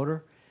 gene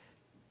promoter.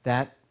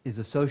 That is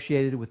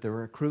associated with the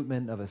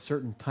recruitment of a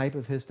certain type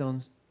of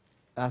histone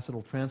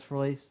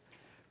acetyltransferase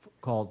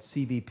called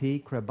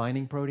CBP, Krebs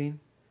binding protein.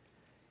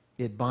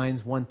 It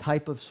binds one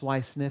type of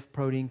SWI/SNF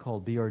protein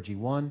called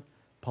BRG1,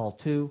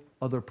 POL2,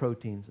 other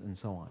proteins, and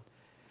so on.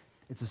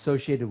 It's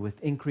associated with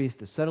increased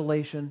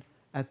acetylation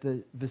at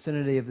the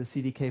vicinity of the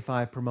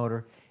CDK5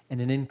 promoter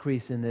and an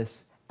increase in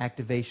this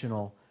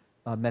activational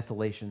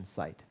methylation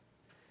site.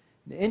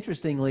 Now,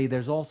 interestingly,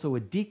 there's also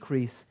a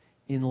decrease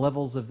in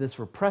levels of this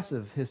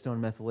repressive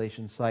histone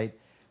methylation site,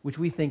 which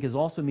we think is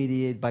also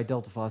mediated by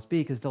delta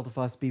phos-B, because delta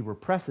phos-B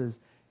represses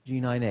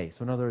G9A.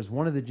 So in other words,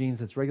 one of the genes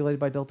that's regulated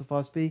by delta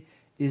phos-B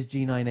is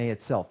G9A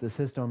itself, this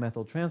histone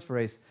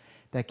methyltransferase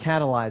that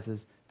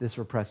catalyzes this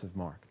repressive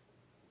mark,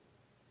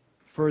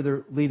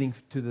 further leading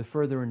to the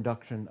further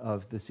induction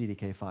of the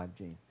CDK5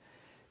 gene.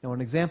 Now,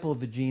 an example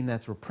of a gene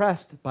that's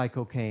repressed by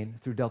cocaine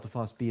through delta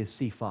phos-B is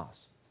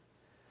C-phos.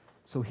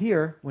 So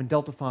here, when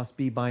delta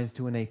phos-B binds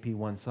to an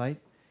AP1 site,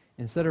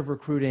 instead of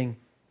recruiting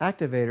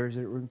activators,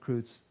 it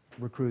recruits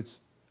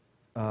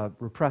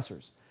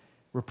repressors.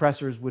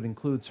 Repressors would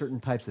include certain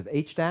types of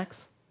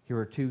HDACs. Here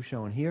are 2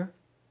 shown here.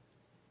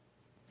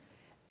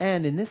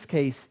 And in this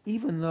case,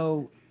 even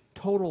though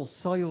total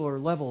cellular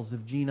levels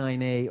of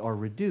G9A are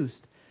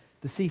reduced,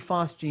 the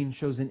C-phos gene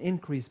shows an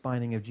increased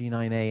binding of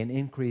G9A and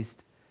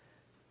increased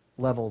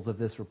levels of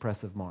this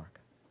repressive mark.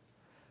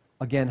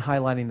 Again,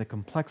 highlighting the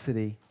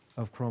complexity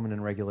of chromatin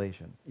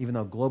regulation. Even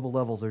though global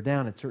levels are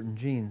down at certain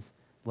genes,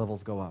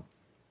 levels go up.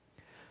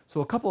 So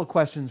a couple of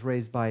questions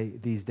raised by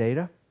these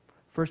data.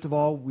 First of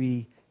all,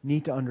 we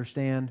need to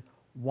understand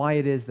why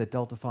it is that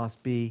delta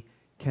phos-B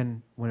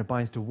can, when it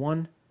binds to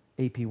one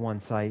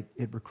AP1 site,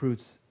 it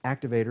recruits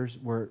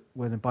activators, where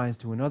when it binds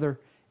to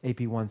another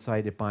AP1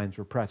 site, it binds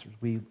repressors.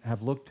 We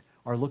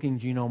are looking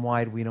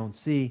genome-wide. We don't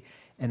see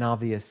an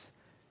obvious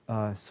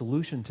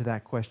solution to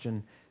that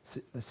question,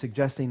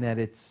 suggesting that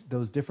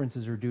those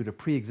differences are due to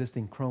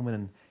pre-existing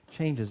chromatin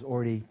changes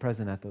already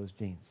present at those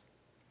genes.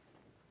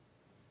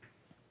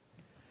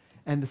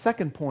 And the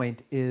second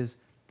point is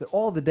that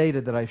all the data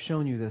that I've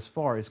shown you this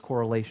far is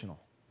correlational,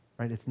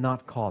 right? It's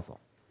not causal.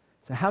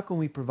 So how can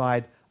we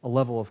provide a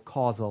level of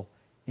causal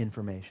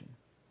information?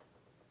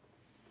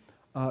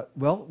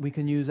 Well, we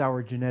can use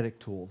our genetic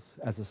tools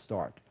as a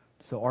start.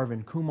 So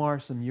Arvind Kumar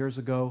some years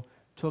ago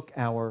took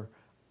our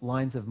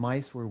lines of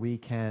mice where we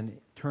can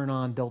turn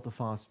on delta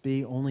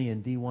phos-B only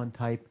in D1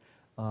 type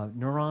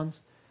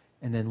neurons,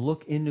 and then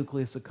look in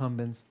nucleus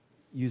accumbens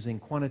using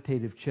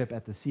quantitative chip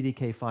at the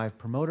CDK5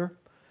 promoter,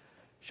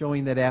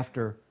 showing that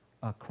after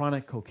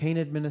chronic cocaine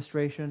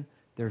administration,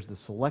 there's the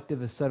selective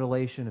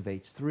acetylation of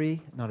H3,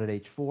 not at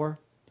H4,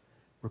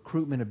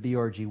 recruitment of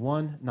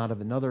BRG1, not of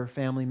another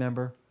family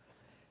member,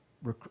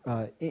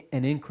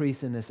 an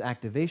increase in this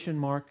activation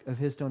mark of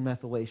histone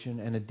methylation,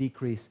 and a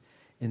decrease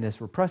in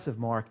this repressive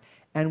mark.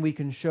 And we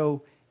can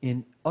show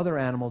in other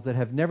animals that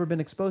have never been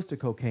exposed to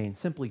cocaine,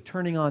 simply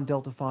turning on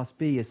delta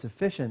phos-B is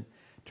sufficient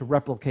to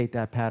replicate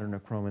that pattern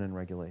of chromatin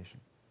regulation,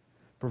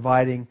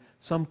 providing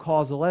some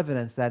causal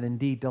evidence that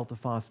indeed delta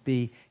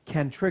phos-B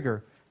can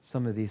trigger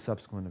some of these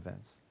subsequent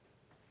events.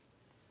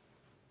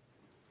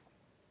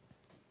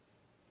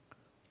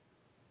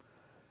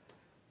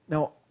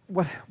 Now,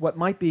 what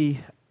might be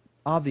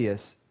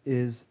obvious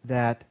is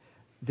that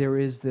there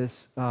is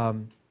this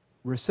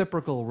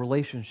reciprocal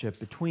relationship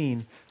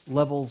between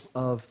levels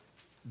of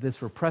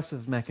this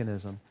repressive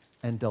mechanism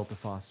and delta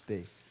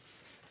phos-B.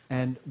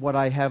 And what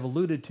I have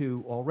alluded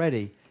to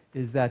already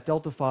is that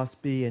delta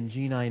phos-B and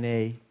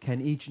G9A can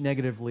each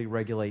negatively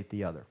regulate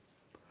the other.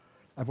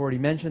 I've already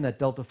mentioned that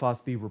delta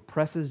phos-B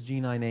represses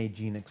G9A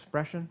gene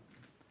expression,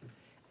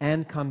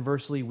 and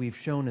conversely, we've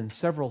shown in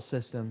several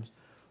systems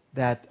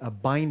that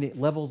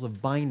levels of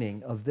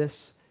binding of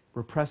this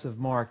repressive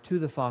mark to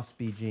the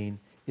phos-B gene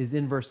is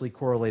inversely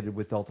correlated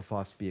with delta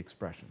phos-B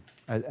expression,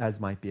 as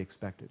might be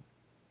expected.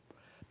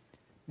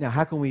 Now,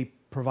 how can we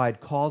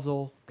provide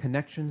causal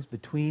connections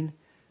between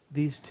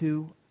these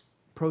two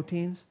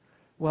proteins?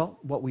 Well,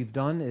 what we've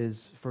done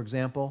is, for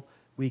example,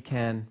 we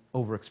can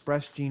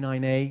overexpress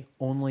G9A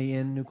only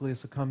in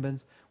nucleus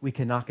accumbens. We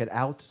can knock it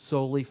out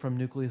solely from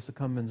nucleus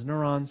accumbens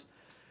neurons,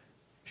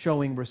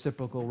 showing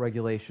reciprocal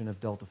regulation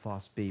of delta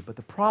phos-B. But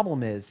the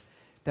problem is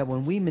that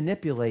when we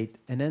manipulate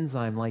an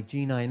enzyme like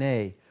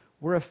G9A,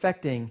 we're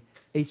affecting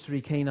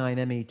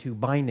H3K9ME2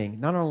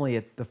 binding, not only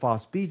at the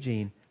phos-B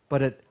gene,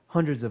 but at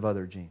hundreds of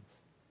other genes.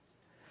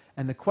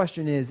 And the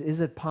question is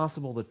it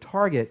possible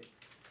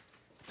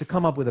to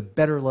come up with a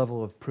better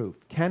level of proof?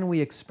 Can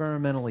we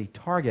experimentally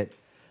target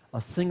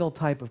a single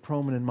type of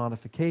chromatin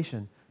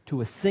modification to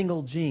a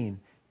single gene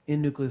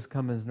in nucleus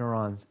accumbens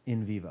neurons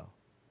in vivo?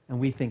 And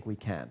we think we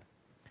can.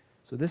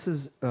 So this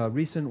is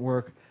recent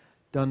work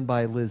done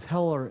by Liz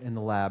Heller in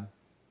the lab,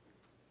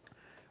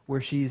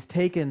 where she's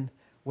taken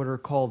what are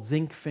called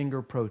zinc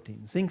finger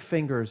proteins. Zinc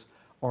fingers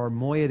are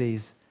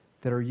moieties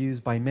that are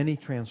used by many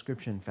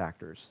transcription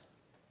factors.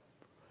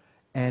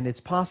 And it's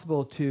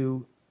possible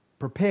to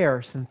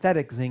prepare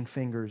synthetic zinc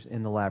fingers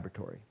in the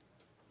laboratory.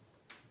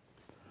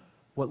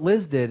 What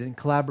Liz did in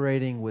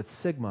collaborating with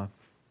Sigma,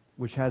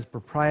 which has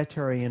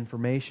proprietary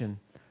information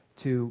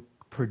to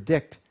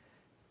predict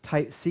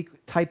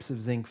types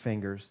of zinc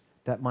fingers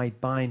that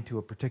might bind to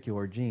a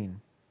particular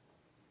gene,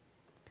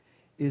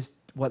 is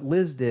what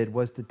Liz did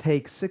was to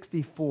take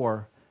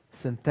 64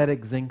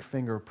 synthetic zinc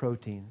finger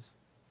proteins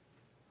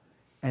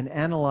and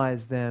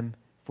analyze them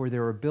for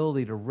their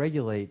ability to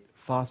regulate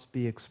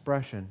phos-B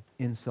expression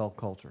in cell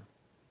culture.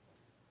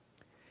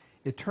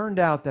 It turned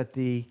out that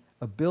the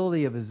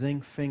ability of a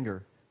zinc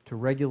finger to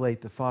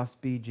regulate the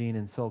phos-B gene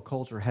in cell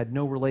culture had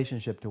no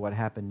relationship to what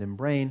happened in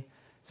brain,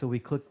 so we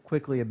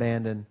quickly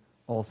abandoned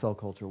all cell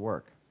culture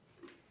work.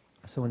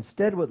 So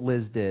instead what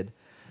Liz did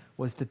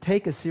was to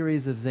take a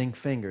series of zinc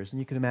fingers, and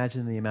you can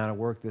imagine the amount of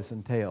work this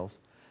entails,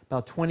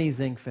 about 20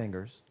 zinc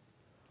fingers,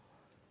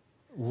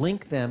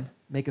 link them,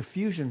 make a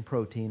fusion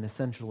protein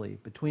essentially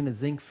between a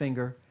zinc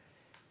finger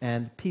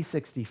and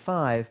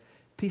P65.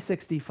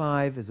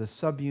 P65 is a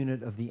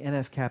subunit of the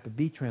NF-kappa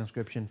B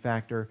transcription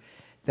factor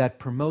that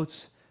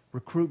promotes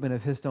recruitment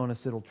of histone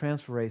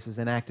acetyltransferases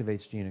and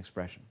activates gene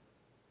expression.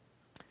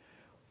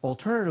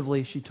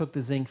 Alternatively, she took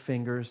the zinc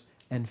fingers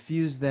and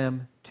fused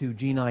them to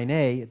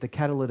G9A, the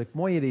catalytic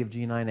moiety of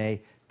G9A,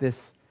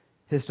 this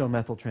histone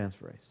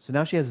methyltransferase. So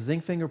now she has a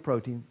zinc finger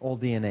protein, all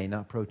DNA,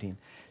 not protein.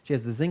 She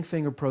has the zinc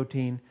finger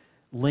protein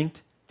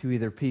linked to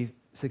either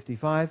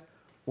P65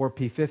 or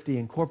P50,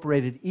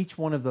 incorporated each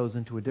one of those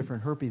into a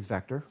different herpes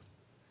vector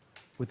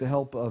with the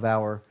help of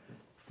our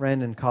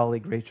friend and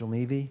colleague Rachel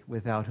Nevy,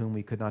 without whom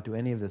we could not do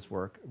any of this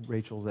work.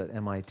 Rachel's at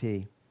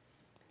MIT.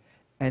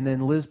 And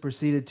then Liz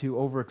proceeded to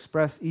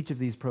overexpress each of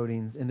these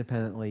proteins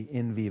independently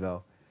in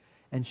vivo.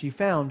 And she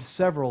found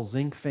several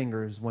zinc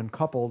fingers, when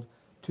coupled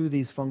to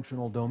these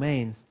functional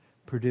domains,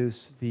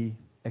 produce the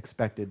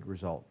expected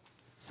result.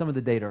 Some of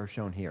the data are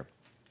shown here.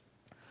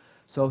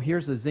 So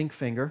here's a zinc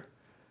finger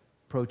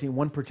protein,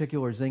 one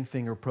particular zinc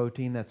finger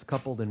protein that's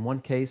coupled in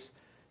one case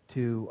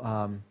to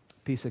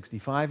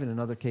P65, in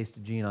another case to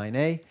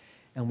G9A.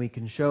 And we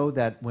can show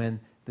that when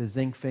the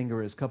zinc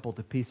finger is coupled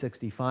to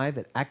P65,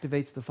 it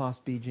activates the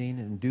FosB gene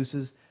and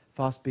induces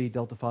FosB,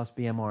 delta FosB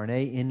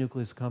mRNA in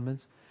nucleus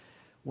accumbens.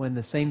 When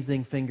the same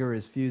zinc finger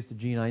is fused to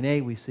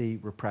G9A, we see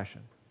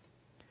repression.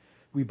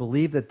 We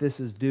believe that this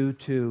is due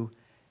to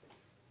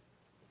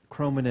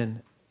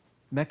chromatin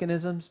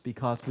mechanisms,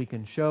 because we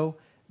can show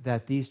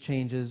that these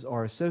changes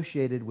are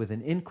associated with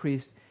an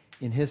increase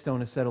in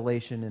histone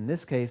acetylation in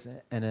this case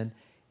and an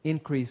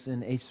increase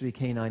in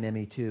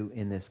H3K9Me2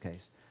 in this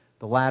case.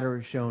 The latter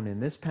is shown in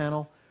this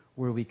panel,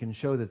 where we can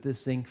show that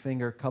this zinc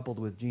finger coupled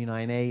with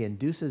G9A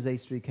induces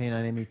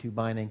H3K9Me2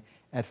 binding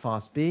at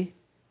FosB,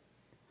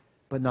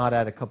 but not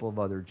at a couple of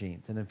other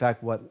genes. And in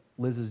fact, what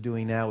Liz is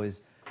doing now is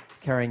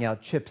carrying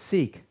out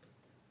ChIP-seq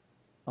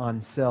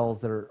on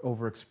cells that are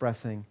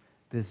overexpressing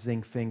this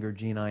zinc finger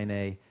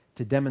G9A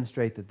to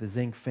demonstrate that the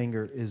zinc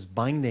finger is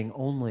binding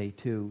only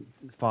to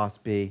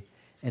FosB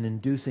and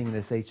inducing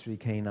this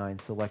H3K9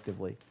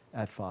 selectively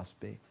at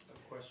FosB. A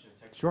question,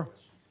 a technical Sure.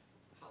 question.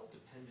 How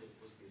dependent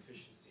was the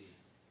efficiency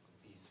of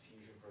these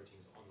fusion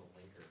proteins on the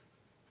linker?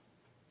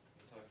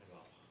 We're talking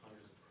about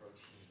hundreds of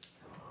proteins a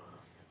cell.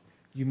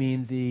 You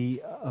mean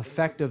the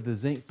effect of the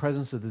zinc,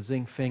 presence of the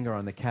zinc finger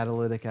on the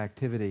catalytic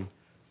activity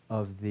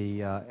of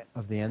the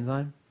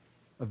enzyme,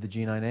 of the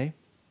G9A?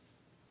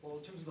 Well,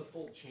 in terms of the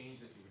fold change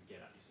that you would get,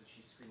 you said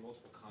she screened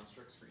multiple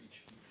constructs for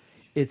each.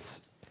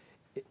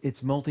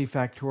 It's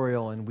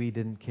multifactorial, and we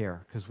didn't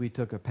care because we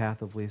took a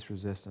path of least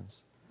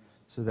resistance,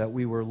 so that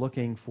we were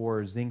looking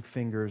for zinc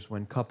fingers,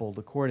 when coupled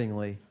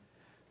accordingly,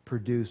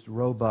 produced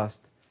robust,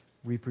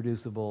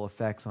 reproducible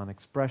effects on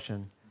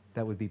expression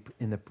that would be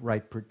in the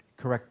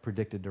correct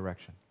predicted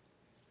direction.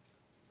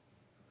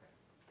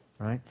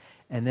 Right?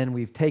 And then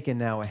we've taken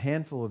now a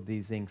handful of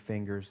these zinc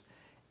fingers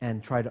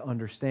and try to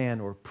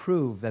understand or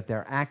prove that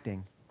they're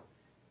acting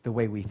the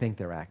way we think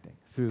they're acting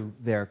through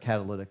their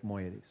catalytic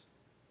moieties.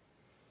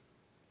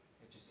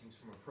 It just seems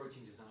from a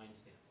protein design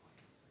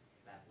standpoint,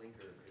 that linker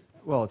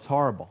could... Well, it's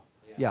horrible.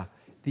 Yeah.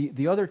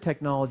 The other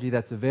technology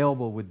that's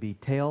available would be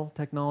tail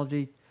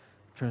technology,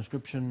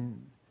 transcription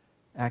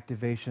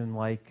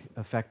activation-like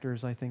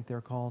effectors, I think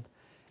they're called.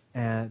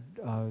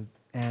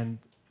 And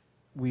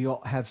we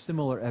all have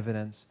similar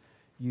evidence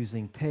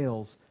using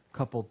tails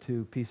coupled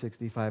to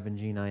P65 and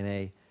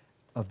G9A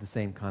of the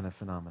same kind of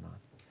phenomenon.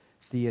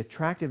 The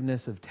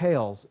attractiveness of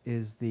tails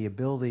is the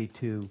ability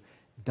to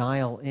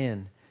dial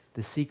in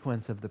the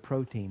sequence of the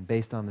protein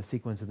based on the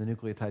sequence of the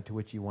nucleotide to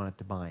which you want it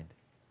to bind,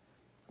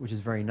 which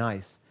is very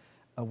nice.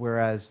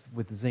 Whereas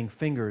with the zinc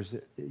fingers,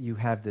 you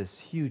have this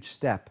huge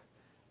step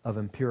of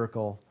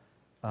empirical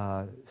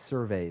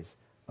surveys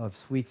of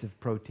suites of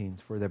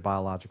proteins for their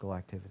biological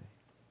activity.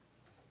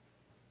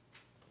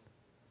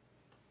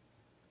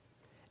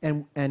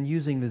 And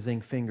using the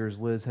zinc fingers,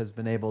 Liz has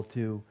been able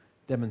to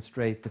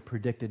demonstrate the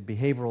predicted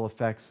behavioral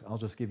effects. I'll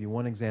just give you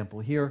one example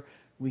here.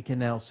 We can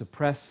now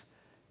suppress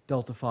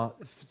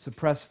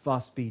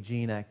FosB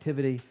gene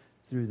activity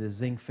through the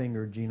zinc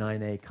finger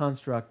G9A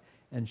construct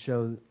and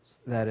show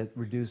that it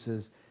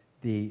reduces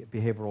the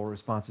behavioral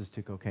responses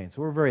to cocaine.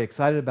 So we're very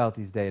excited about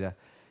these data,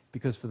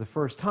 because for the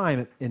first time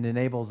it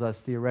enables us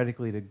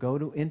theoretically to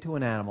go into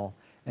an animal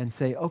and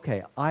say,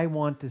 okay, I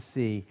want to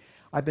see,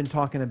 I've been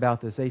talking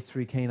about this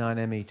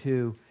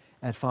H3K9Me2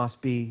 at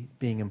FosB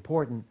being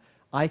important.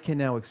 I can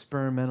now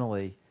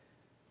experimentally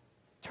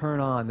turn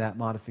on that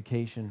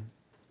modification,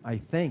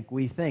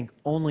 we think,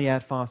 only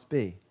at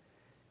FosB,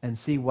 and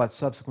see what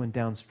subsequent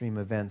downstream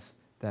events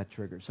that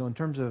triggers. So in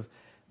terms of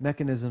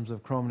mechanisms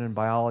of chromatin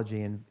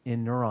biology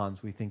in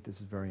neurons, we think this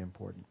is very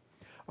important.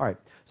 All right,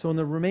 so in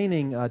the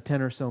remaining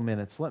 10 or so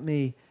minutes, let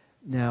me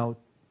now,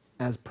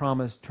 as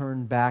promised,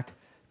 turn back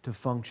to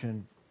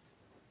function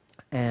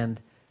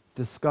and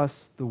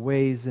discuss the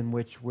ways in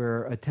which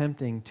we're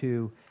attempting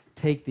to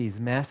take these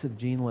massive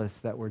gene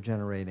lists that we're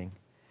generating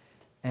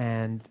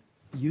and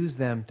use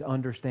them to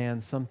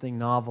understand something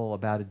novel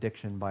about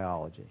addiction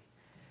biology.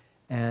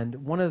 And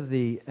one of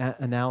the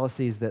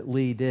analyses that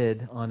Lee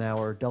did on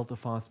our delta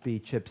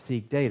FosB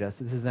ChIP-seq data,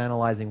 so this is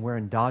analyzing where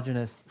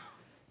endogenous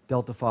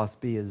delta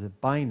FosB is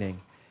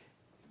binding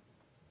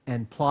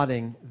and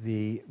plotting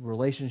the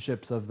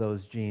relationships of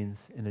those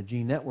genes in a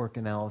gene network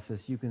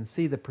analysis, you can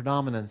see the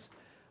predominance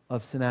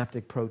of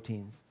synaptic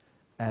proteins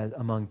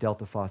among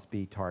delta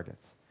FosB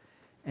targets.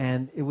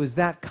 And it was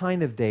that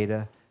kind of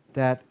data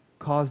that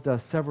caused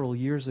us several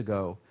years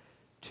ago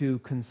to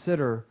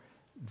consider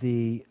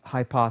the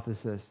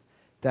hypothesis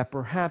that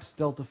perhaps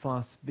delta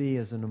FosB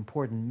is an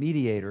important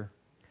mediator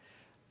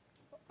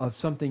of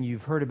something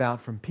you've heard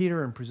about from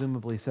Peter and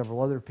presumably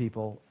several other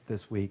people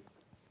this week,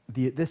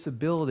 this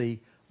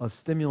ability of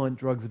stimulant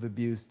drugs of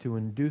abuse to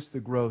induce the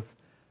growth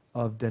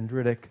of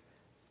dendritic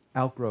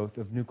outgrowth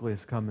of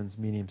nucleus accumbens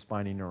medium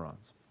spiny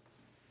neurons.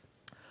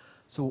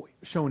 So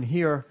shown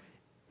here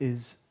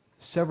is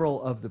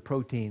several of the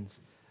proteins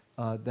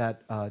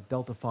that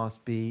delta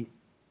phos-B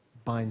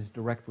binds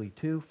directly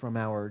to from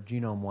our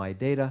genome-wide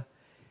data.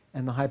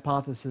 And the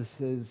hypothesis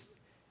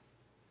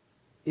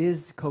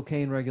is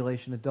cocaine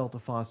regulation of delta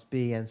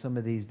phos-B and some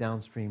of these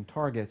downstream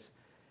targets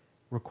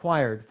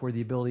required for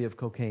the ability of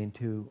cocaine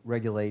to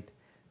regulate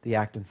the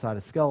actin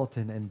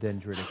cytoskeleton and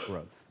dendritic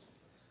growth?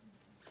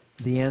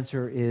 The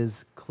answer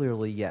is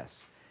clearly yes.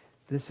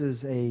 This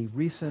is a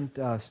recent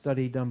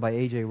study done by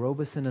A.J.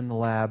 Robeson in the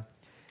lab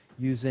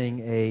using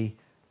a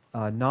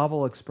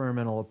novel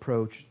experimental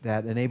approach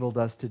that enabled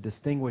us to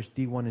distinguish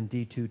D1 and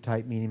D2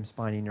 type medium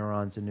spiny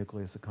neurons in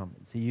nucleus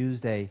accumbens. He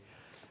used a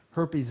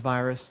herpes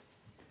virus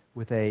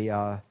with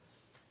a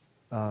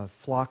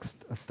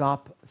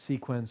stop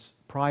sequence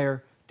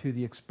prior to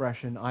the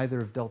expression either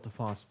of delta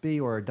phos-B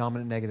or a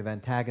dominant negative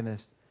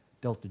antagonist,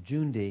 delta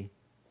Jun-D,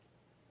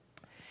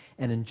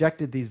 and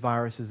injected these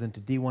viruses into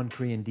D1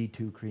 Cre and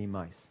D2 Cre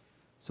mice.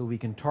 So we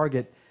can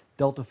target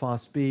delta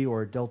phos-B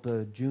or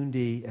delta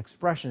Jun-D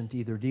expression to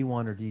either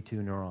D1 or D2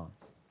 neurons.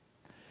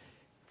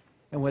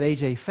 And what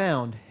AJ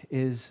found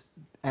is,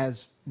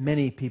 as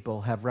many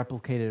people have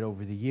replicated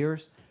over the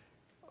years,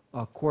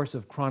 a course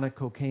of chronic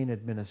cocaine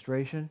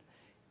administration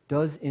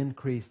does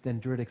increase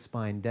dendritic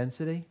spine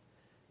density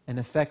and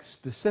effects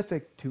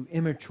specific to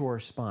immature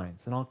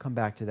spines. And I'll come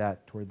back to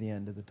that toward the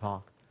end of the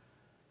talk.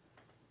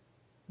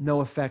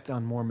 No effect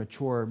on more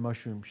mature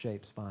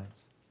mushroom-shaped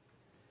spines.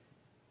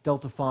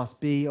 Delta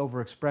phos-B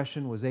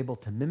overexpression was able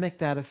to mimic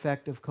that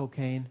effect of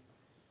cocaine.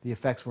 The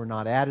effects were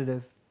not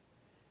additive.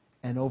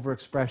 And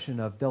overexpression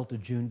of delta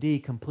Jun-D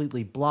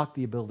completely blocked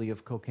the ability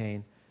of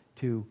cocaine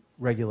to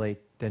regulate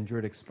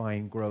dendritic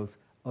spine growth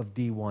of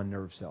D1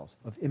 nerve cells,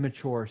 of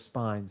immature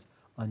spines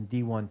on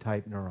D1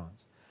 type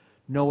neurons.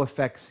 No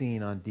effect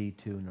seen on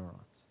D2 neurons.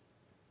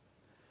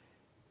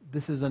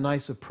 This is a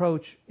nice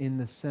approach in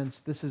the sense,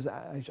 this is,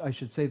 I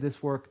should say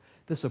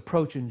this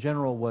approach in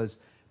general was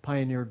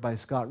pioneered by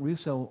Scott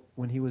Russo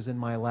when he was in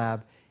my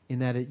lab, in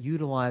that it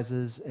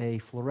utilizes a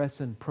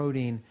fluorescent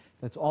protein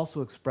that's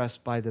also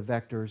expressed by the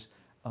vectors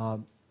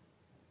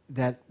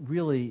that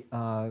really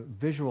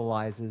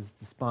visualizes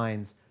the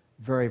spines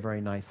very, very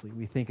nicely.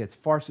 We think it's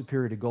far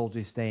superior to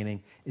Golgi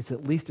staining. It's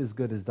at least as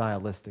good as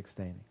dialistic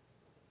staining.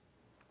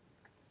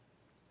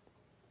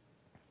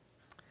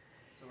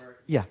 So Eric,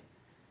 yeah.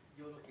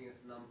 You're looking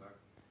at number.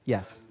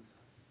 Yes.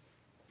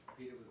 And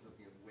Peter was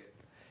looking at width.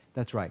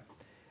 That's right.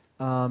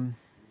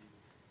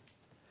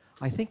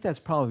 I think that's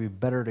probably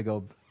better to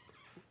go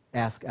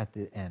ask at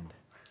the end.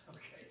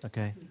 Okay.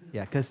 Okay?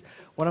 Yeah, because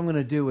what I'm going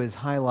to do is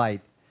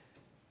highlight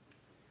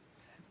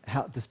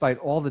how, despite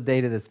all the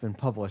data that's been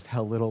published,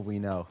 how little we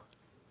know.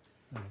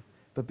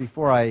 But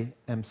before I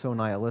am so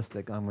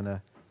nihilistic, I'm going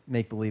to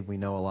make believe we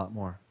know a lot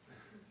more.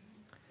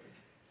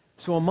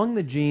 So among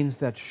the genes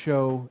that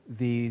show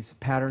these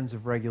patterns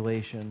of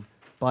regulation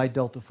by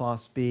delta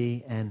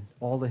phos-B and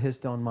all the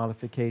histone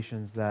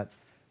modifications that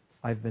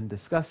I've been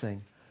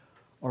discussing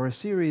are a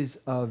series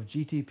of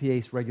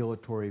GTPase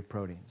regulatory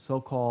proteins,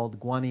 so-called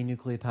guanine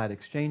nucleotide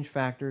exchange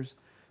factors,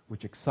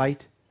 which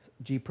excite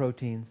G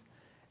proteins,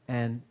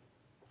 and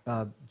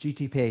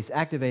GTPase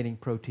activating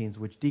proteins,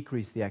 which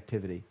decrease the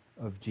activity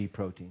of G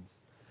proteins.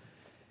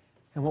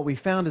 And what we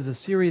found is a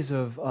series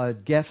of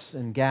GEFs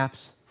and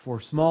gaps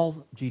for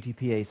small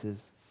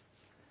GTPases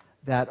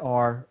that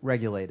are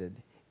regulated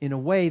in a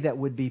way that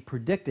would be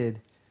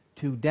predicted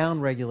to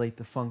downregulate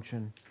the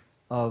function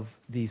of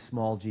these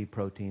small G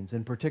proteins,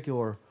 in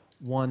particular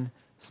one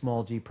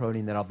small G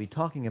protein that I'll be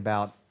talking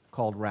about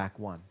called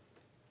RAC1.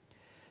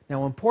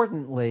 Now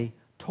importantly,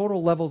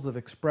 total levels of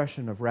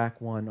expression of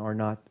RAC1 are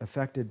not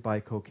affected by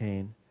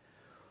cocaine,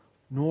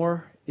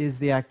 nor is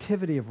the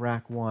activity of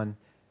RAC1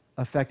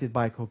 affected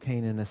by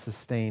cocaine in a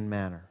sustained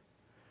manner.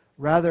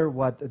 Rather,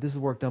 this is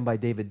work done by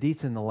David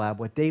Dietz in the lab,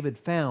 what David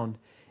found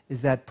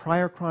is that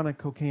prior chronic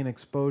cocaine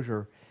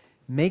exposure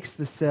makes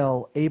the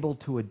cell able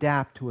to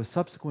adapt to a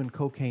subsequent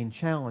cocaine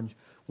challenge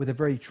with a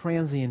very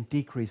transient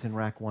decrease in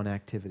RAC1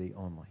 activity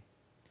only,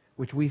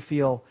 which we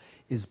feel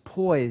is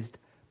poised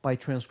by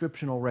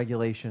transcriptional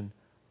regulation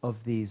of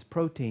these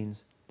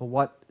proteins, but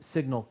what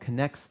signal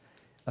connects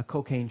a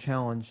cocaine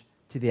challenge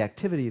to the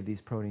activity of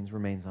these proteins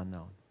remains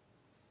unknown.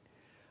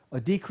 A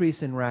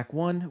decrease in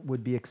RAC1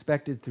 would be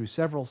expected through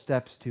several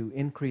steps to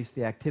increase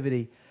the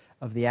activity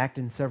of the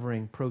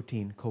actin-severing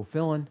protein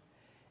cofilin,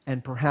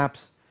 and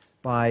perhaps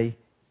by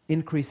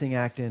increasing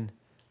actin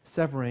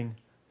severing,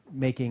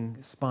 making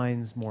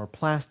spines more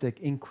plastic,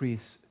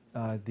 increase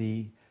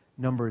the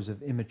numbers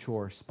of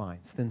immature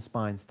spines, thin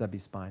spines, stubby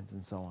spines,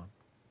 and so on.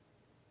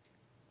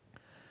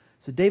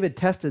 So David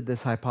tested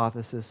this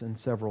hypothesis in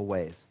several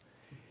ways.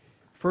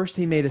 First,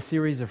 he made a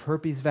series of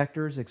herpes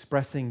vectors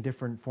expressing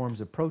different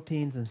forms of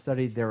proteins and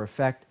studied their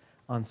effect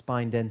on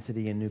spine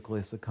density in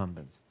nucleus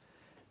accumbens.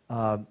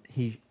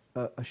 He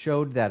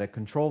showed that a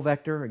control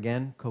vector,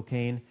 again,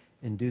 cocaine,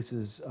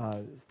 induces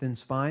thin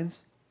spines.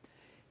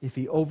 If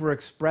he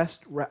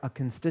overexpressed a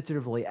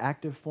constitutively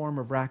active form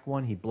of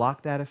RAC1, he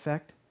blocked that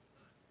effect.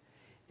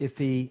 If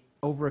he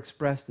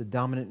overexpressed the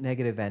dominant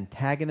negative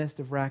antagonist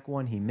of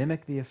RAC1, he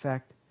mimicked the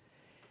effect.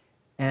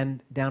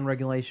 And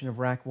downregulation of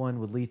RAC1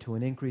 would lead to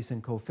an increase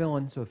in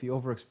cofilin, so if he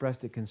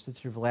overexpressed a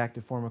constitutively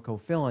active form of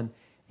cofilin,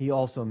 he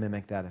also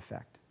mimicked that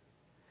effect.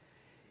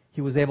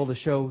 He was able to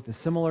show the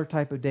similar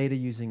type of data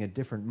using a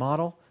different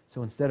model.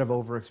 So instead of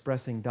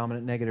overexpressing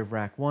dominant negative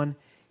RAC1,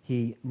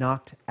 he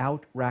knocked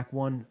out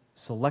RAC1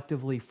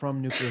 selectively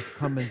from nucleus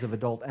accumbens of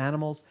adult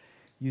animals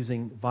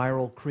using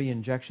viral Cre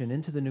injection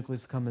into the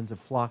nucleus accumbens of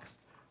flock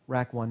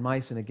RAC1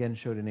 mice, and again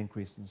showed an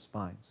increase in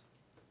spines.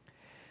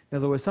 Now,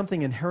 there was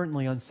something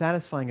inherently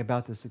unsatisfying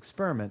about this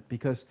experiment,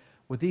 because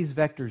what these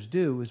vectors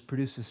do is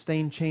produce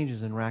sustained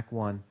changes in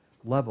RAC1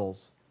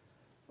 levels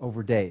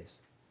over days.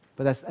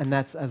 But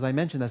that's, as I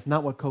mentioned, that's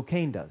not what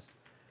cocaine does.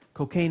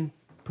 Cocaine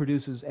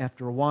produces,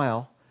 after a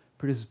while,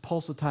 produces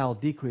pulsatile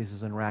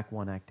decreases in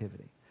RAC1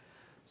 activity.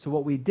 So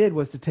what we did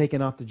was to take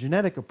an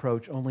optogenetic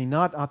approach, only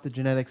not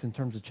optogenetics in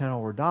terms of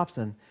channel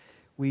rhodopsin.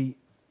 We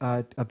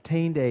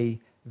obtained a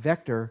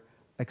vector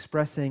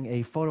expressing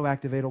a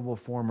photoactivatable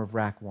form of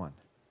RAC1.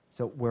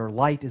 So where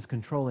light is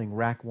controlling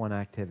RAC1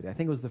 activity. I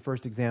think it was the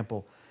first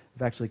example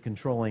of actually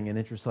controlling an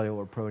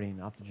intracellular protein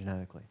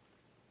optogenetically.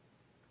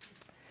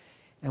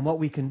 And what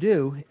we can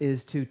do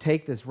is to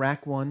take this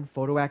RAC1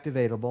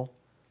 photoactivatable,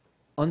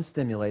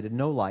 unstimulated,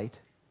 no light,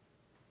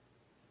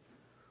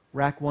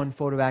 RAC1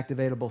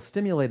 photoactivatable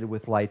stimulated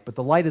with light, but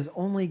the light is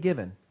only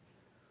given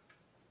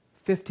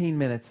 15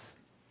 minutes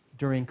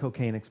during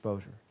cocaine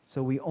exposure.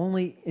 So we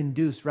only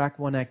induce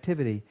RAC1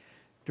 activity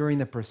during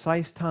the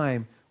precise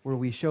time where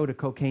we showed a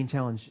cocaine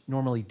challenge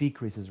normally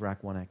decreases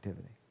RAC1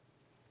 activity.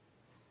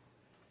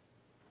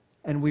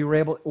 And we were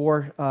able,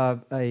 or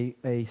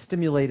a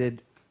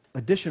stimulated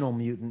additional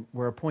mutant,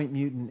 where a point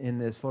mutant in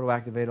this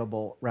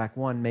photoactivatable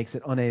RAC1 makes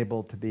it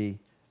unable to be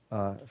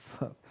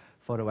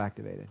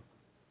photoactivated.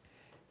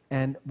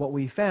 And what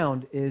we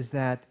found is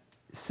that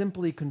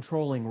simply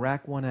controlling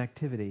RAC1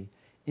 activity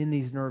in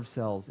these nerve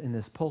cells in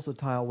this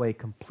pulsatile way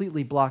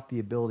completely blocked the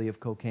ability of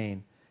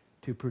cocaine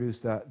to produce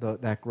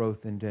that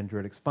growth in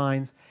dendritic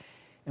spines.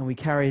 And we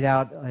carried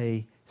out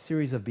a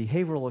series of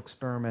behavioral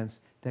experiments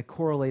that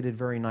correlated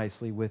very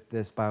nicely with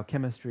this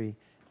biochemistry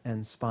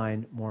and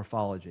spine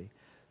morphology.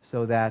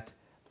 So that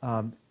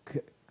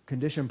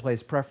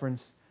condition-place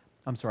preference,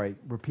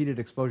 repeated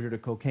exposure to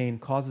cocaine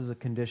causes a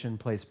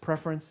condition-place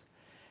preference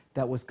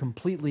that was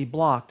completely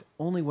blocked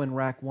only when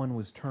RAC1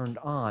 was turned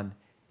on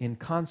in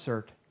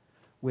concert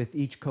with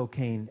each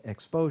cocaine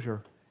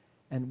exposure,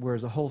 and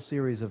whereas a whole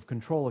series of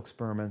control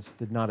experiments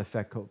did not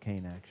affect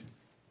cocaine action.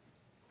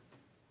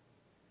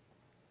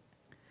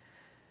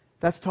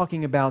 That's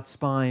talking about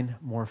spine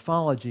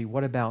morphology.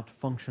 What about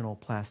functional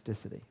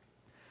plasticity?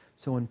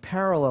 So in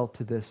parallel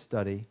to this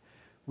study,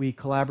 we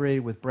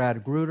collaborated with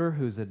Brad Gruder,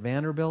 who's at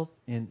Vanderbilt,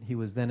 and he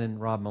was then in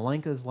Rob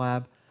Malenka's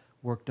lab,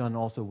 work done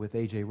also with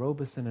A.J.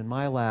 Robeson in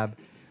my lab,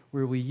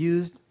 where we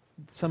used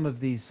some of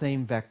these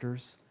same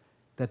vectors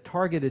that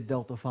targeted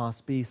delta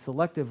phos-B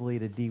selectively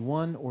to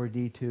D1 or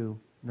D2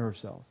 nerve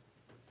cells.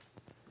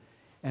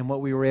 And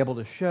what we were able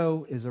to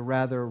show is a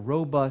rather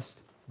robust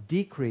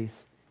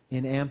decrease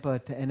in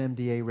AMPA to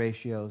NMDA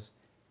ratios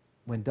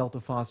when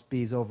delta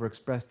phos-B is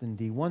overexpressed in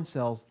D1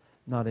 cells,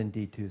 not in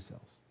D2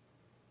 cells.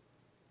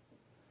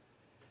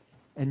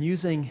 And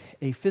using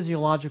a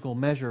physiological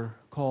measure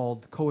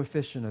called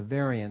coefficient of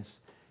variance,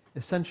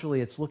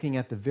 essentially it's looking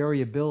at the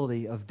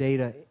variability of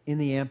data in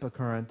the AMPA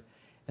current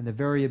and the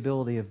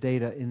variability of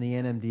data in the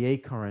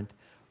NMDA current,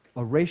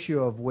 a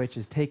ratio of which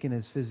is taken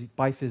as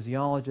by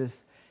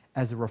physiologists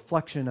as a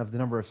reflection of the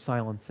number of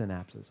silent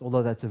synapses,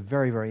 although that's a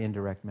very, very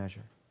indirect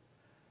measure.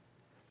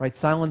 Right?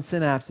 Silent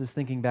synapses,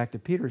 thinking back to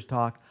Peter's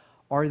talk,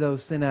 are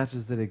those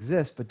synapses that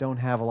exist but don't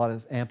have a lot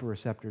of AMPA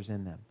receptors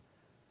in them.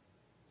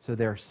 So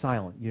they're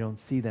silent. You don't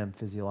see them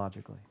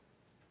physiologically.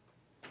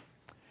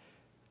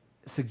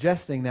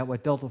 Suggesting that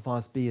what delta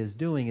phos-B is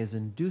doing is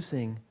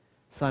inducing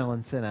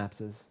silent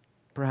synapses.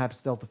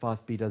 Perhaps delta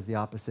phos-B does the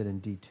opposite in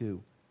D2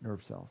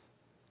 nerve cells.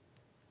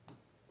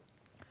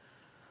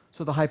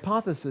 So the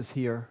hypothesis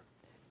here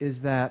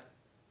is that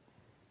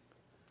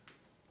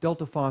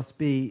delta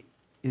phos-B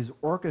is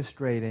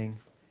orchestrating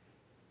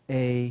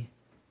a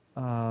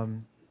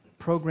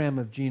program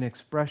of gene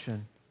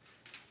expression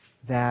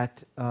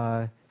that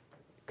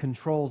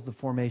controls the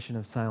formation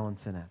of silent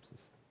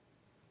synapses.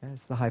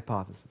 That's the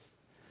hypothesis.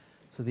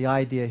 So the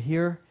idea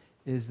here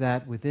is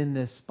that within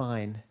this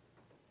spine,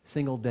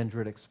 single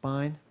dendritic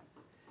spine,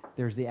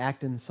 there's the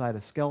actin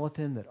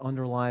cytoskeleton that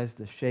underlies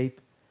the shape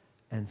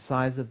and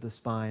size of the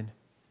spine,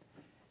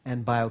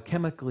 and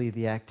biochemically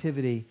the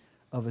activity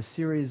of a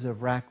series of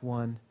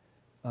RAC1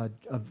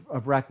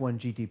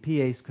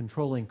 GTPase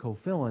controlling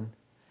cofilin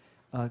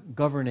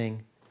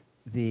governing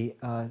the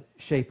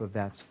shape of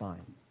that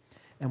spine.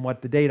 And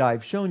what the data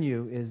I've shown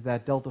you is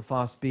that delta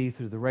phos-B,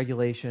 through the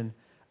regulation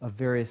of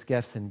various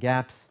GEFs and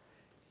GAPs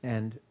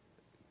and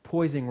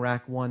poising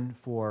RAC1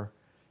 for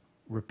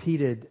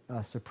repeated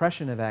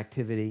suppression of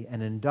activity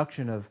and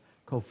induction of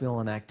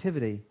covalent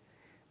activity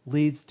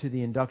leads to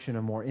the induction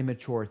of more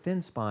immature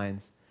thin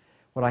spines.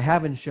 What I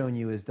haven't shown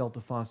you is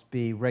delta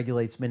phos-B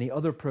regulates many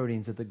other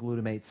proteins at the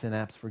glutamate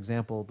synapse, for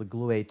example, the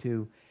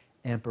GLUA2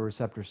 AMPA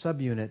receptor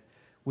subunit,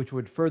 which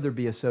would further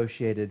be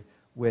associated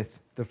with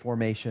the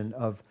formation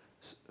of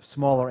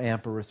smaller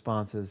AMPA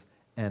responses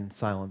and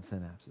silent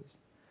synapses.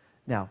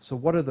 Now, so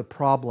what are the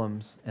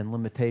problems and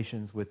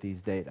limitations with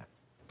these data?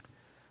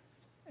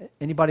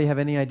 Anybody have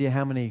any idea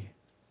how many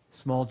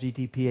small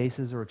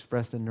GTPases are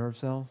expressed in nerve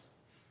cells?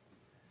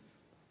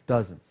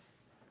 Dozens.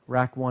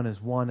 RAC1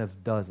 is one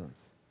of dozens.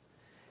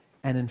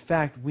 And in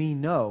fact, we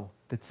know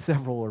that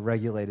several are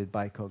regulated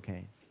by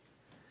cocaine.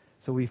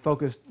 So we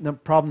focused,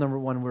 problem number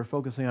one, we're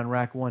focusing on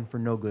RAC1 for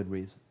no good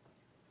reason.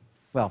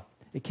 Well,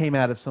 it came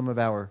out of some of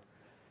our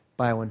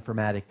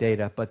bioinformatic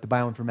data, but the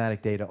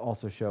bioinformatic data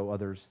also show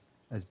others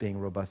as being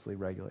robustly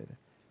regulated.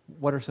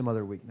 What are some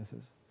other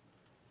weaknesses?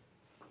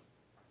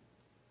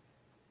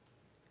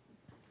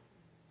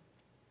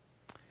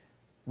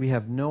 We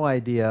have no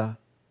idea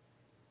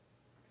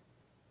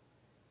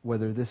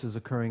whether this is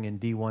occurring in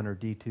D1 or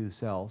D2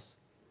 cells.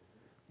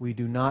 We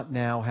do not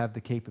now have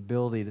the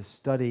capability to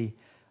study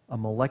a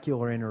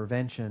molecular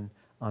intervention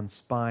on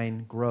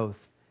spine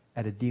growth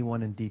at a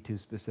D1 and D2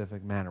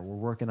 specific manner. We're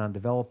working on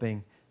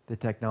developing the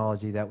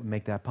technology that would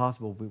make that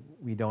possible, but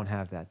we don't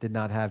have that, did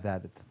not have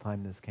that at the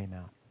time this came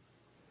out.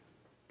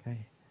 Okay,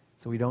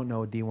 so we don't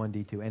know D1,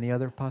 D2. Any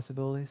other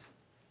possibilities?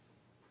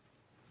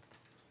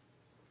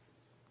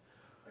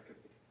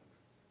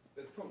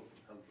 There's probably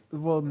hundreds.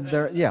 Well,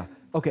 there, yeah,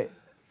 okay.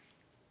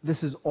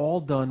 This is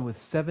all done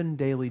with 7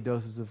 daily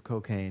doses of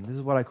cocaine. This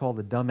is what I call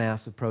the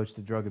dumbass approach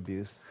to drug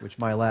abuse, which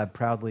my lab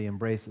proudly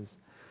embraces.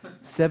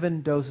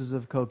 7 doses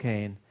of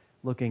cocaine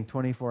looking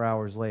 24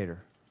 hours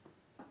later.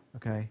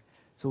 Okay?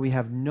 So we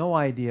have no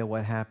idea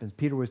what happens.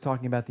 Peter was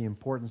talking about the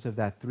importance of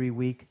that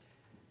 3-week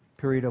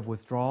period of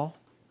withdrawal.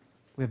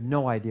 We have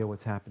no idea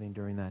what's happening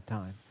during that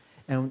time.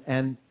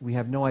 And we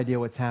have no idea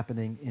what's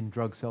happening in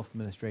drug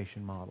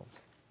self-administration models.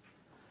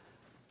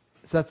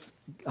 So that's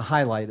a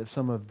highlight of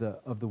some of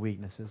the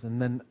weaknesses. And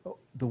then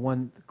the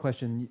one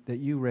question that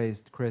you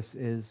raised, Chris,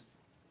 is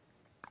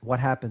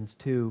what happens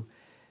to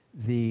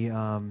the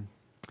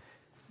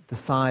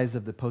size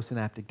of the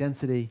postsynaptic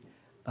density,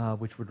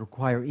 which would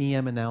require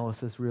EM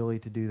analysis really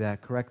to do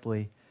that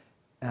correctly.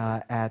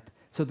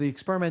 So the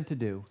experiment to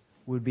do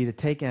would be to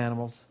take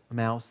animals, a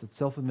mouse that's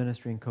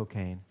self-administering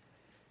cocaine.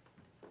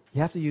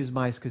 You have to use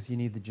mice because you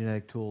need the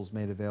genetic tools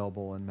made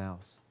available in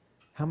mouse.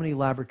 How many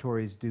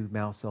laboratories do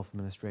mouse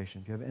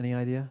self-administration? Do you have any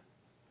idea?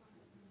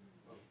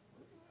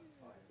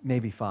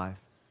 Maybe 5.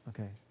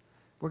 Okay.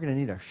 We're going to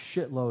need a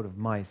shitload of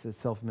mice that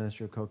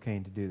self-administer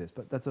cocaine to do this,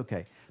 but that's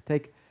okay.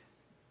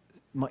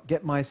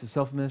 Get mice to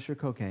self-administer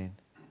cocaine,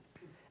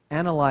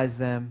 analyze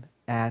them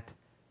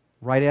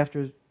right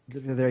after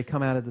they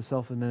come out of the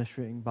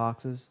self-administering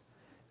boxes,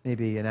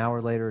 maybe an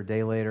hour later, a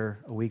day later,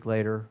 a week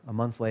later, a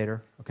month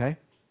later, okay?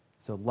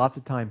 So lots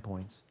of time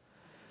points.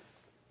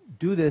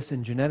 Do this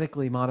in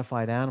genetically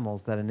modified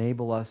animals that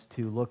enable us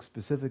to look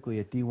specifically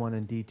at D1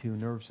 and D2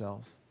 nerve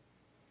cells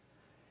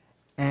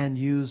and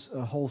use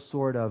a whole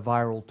sort of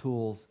viral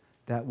tools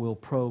that will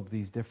probe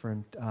these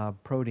different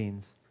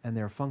proteins and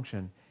their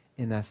function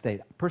in that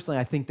state. Personally,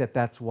 I think that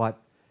that's what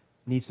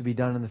needs to be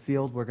done in the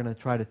field. We're going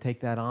to try to take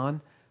that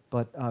on,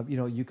 but I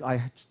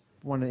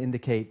want to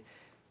indicate,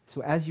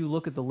 so as you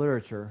look at the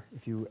literature,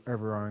 if you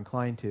ever are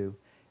inclined to,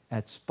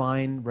 at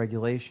spine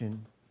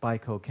regulation by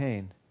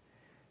cocaine,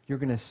 you're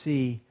going to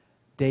see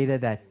data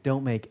that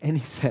don't make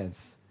any sense.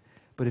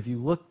 But if you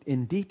look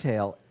in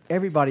detail,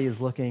 everybody is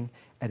looking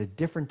at a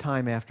different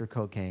time after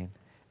cocaine,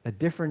 a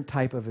different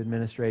type of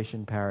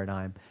administration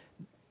paradigm,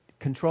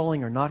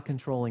 controlling or not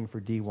controlling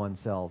for D1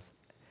 cells,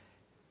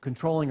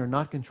 controlling or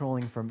not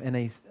controlling from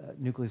NA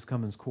nucleus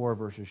accumbens core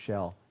versus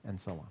shell,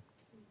 and so on.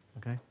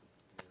 Okay?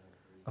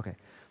 Okay.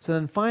 So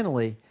then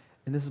finally,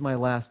 and this is my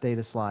last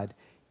data slide,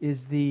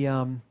 is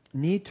the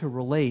need to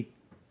relate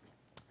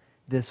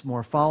this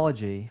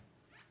morphology,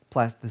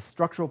 the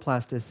structural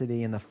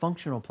plasticity and the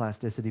functional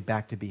plasticity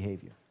back to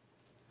behavior.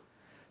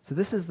 So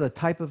this is the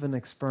type of an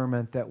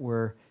experiment that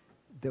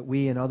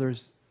we and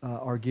others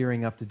are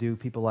gearing up to do,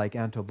 people like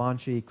Anto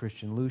Bonci,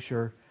 Christian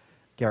Luescher,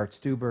 Garrett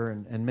Stuber,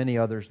 and many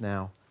others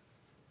now.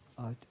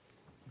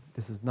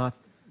 This is not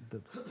the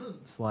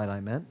slide I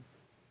meant.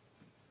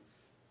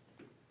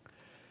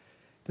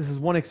 This is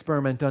one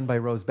experiment done by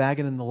Rose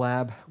Baggin in the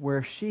lab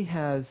where she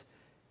has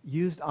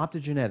used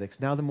optogenetics,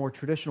 now the more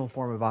traditional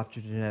form of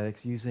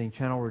optogenetics, using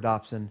channel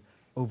rhodopsin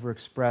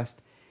overexpressed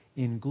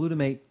in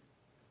glutamate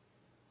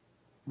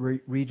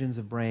regions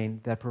of brain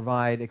that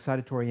provide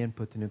excitatory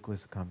input to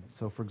nucleus accumbens.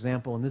 So for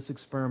example, in this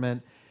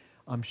experiment,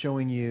 I'm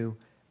showing you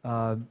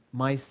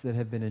mice that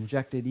have been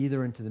injected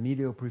either into the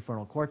medial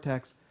prefrontal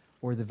cortex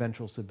or the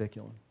ventral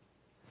subiculum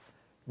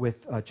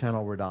with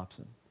channel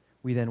rhodopsin.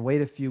 We then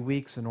wait a few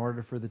weeks in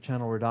order for the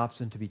channel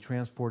rhodopsin to be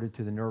transported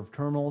to the nerve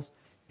terminals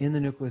in the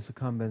nucleus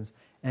accumbens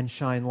and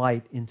shine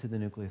light into the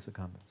nucleus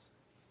accumbens.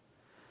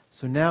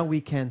 So now we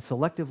can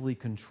selectively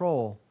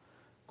control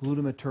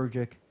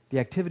glutamatergic the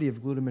activity of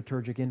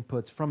glutamatergic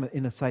inputs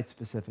in a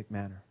site-specific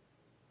manner.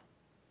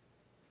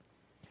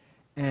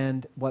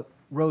 And what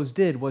Rose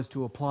did was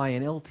to apply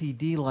an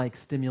LTD-like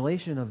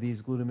stimulation of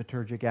these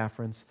glutamatergic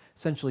afferents,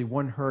 essentially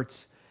 1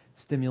 hertz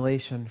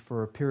stimulation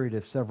for a period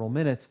of several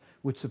minutes,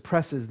 which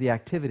suppresses the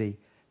activity,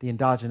 the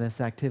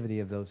endogenous activity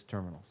of those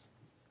terminals.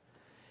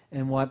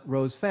 And what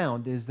Rose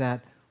found is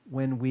that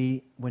when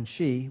we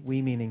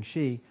meaning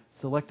she,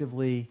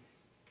 selectively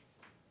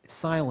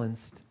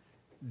silenced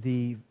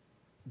the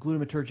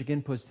glutamatergic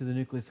inputs to the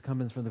nucleus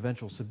accumbens from the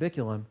ventral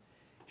subiculum,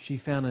 she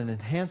found an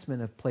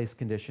enhancement of place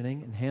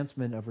conditioning,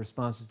 enhancement of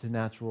responses to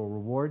natural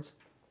rewards,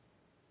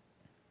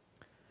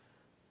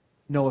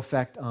 no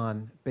effect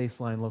on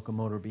baseline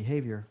locomotor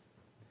behavior.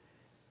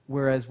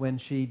 Whereas when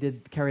she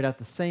carried out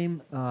the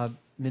same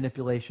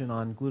manipulation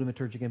on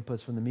glutamatergic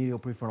inputs from the medial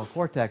prefrontal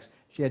cortex,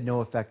 she had no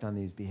effect on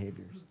these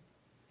behaviors.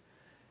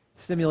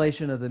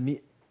 Stimulation of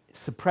the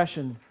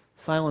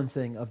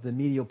silencing of the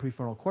medial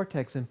prefrontal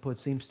cortex input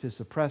seems to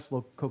suppress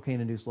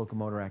cocaine-induced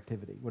locomotor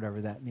activity,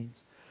 whatever that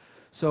means.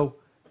 So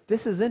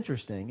this is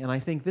interesting, and I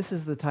think this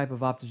is the type of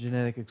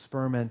optogenetic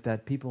experiment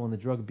that people in the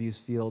drug abuse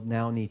field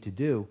now need to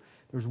do.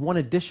 There's one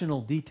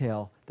additional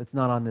detail that's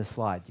not on this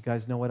slide. You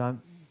guys know what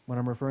I'm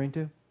referring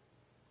to?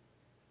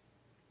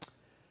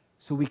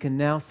 So we can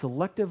now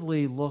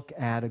selectively look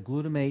at a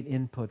glutamate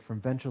input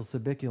from ventral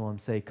subiculum,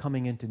 say,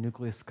 coming into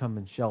nucleus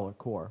accumbens shell or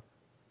core.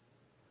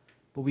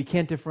 But we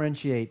can't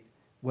differentiate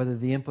whether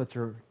the inputs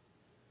are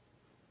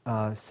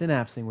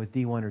synapsing with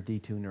D1 or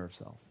D2 nerve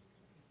cells.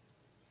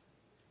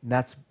 And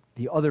that's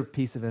the other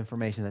piece of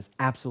information that's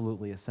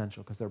absolutely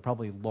essential, because there are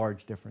probably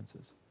large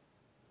differences.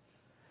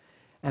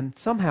 And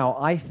somehow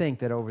I think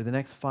that over the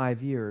next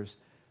 5 years,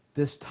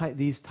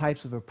 these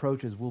types of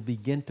approaches will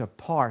begin to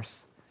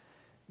parse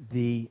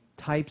the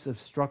types of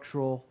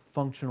structural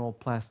functional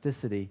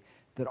plasticity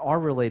that are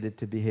related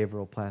to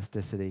behavioral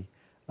plasticity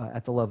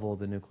at the level of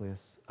the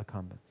nucleus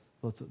accumbens.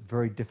 So it's a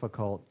very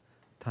difficult,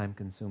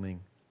 time-consuming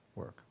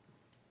work.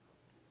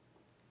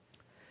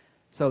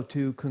 So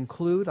to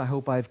conclude, I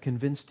hope I've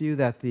convinced you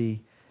that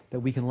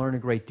we can learn a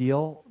great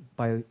deal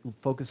by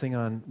focusing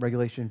on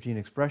regulation of gene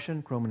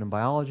expression, chromatin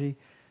biology.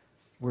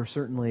 We're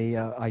certainly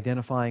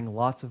identifying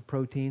lots of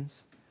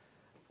proteins.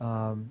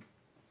 I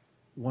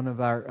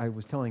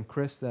was telling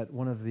Chris that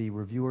one of the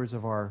reviewers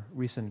of our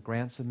recent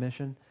grant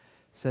submission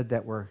said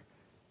that we're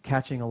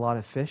catching a lot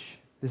of fish.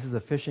 This is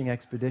a fishing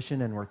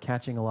expedition and we're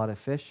catching a lot of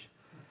fish.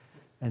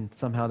 And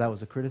somehow that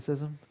was a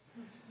criticism.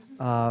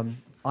 I'm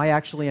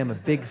actually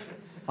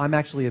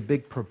a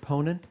big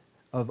proponent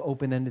of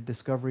open-ended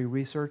discovery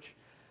research.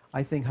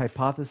 I think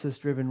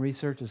hypothesis-driven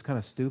research is kind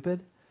of stupid,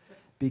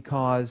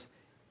 because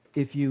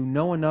if you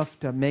know enough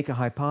to make a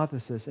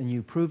hypothesis and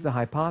you prove the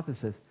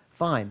hypothesis,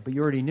 fine, but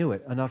you already knew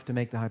it enough to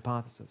make the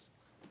hypothesis.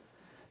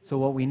 So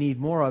what we need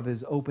more of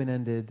is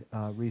open-ended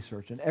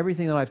research. And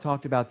everything that I've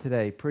talked about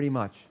today pretty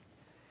much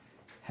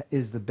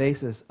is the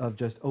basis of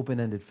just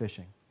open-ended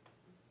fishing.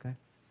 Okay?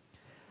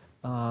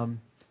 Don't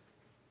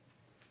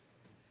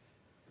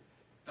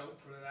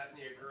put that in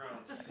your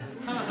grants.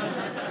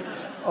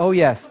 Oh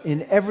yes,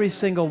 in every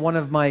single one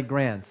of my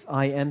grants,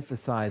 I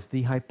emphasize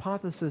the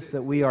hypothesis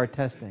that we are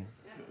testing.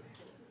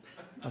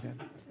 Okay.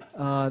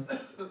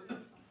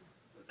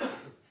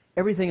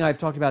 Everything I've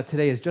talked about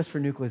today is just for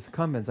nucleus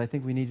accumbens. I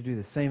think we need to do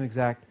the same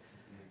exact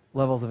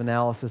levels of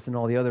analysis in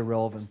all the other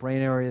relevant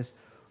brain areas.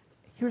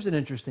 Here's an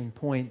interesting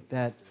point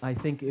that I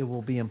think it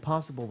will be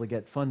impossible to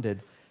get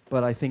funded,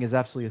 but I think is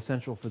absolutely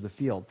essential for the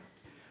field.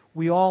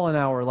 We all in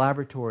our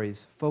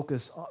laboratories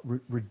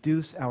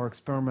reduce our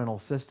experimental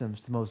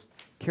systems to the most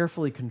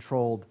carefully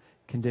controlled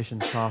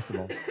conditions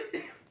possible.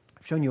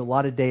 I've shown you a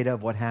lot of data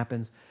of what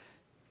happens,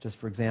 just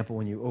for example,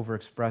 when you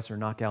overexpress or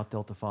knock out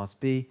delta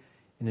phos-B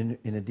in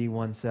a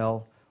D1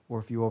 cell, or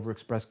if you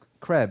overexpress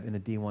CREB in a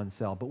D1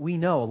 cell. But we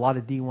know a lot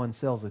of D1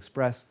 cells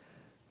express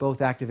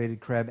both activated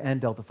CREB and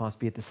delta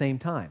phos-B at the same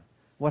time.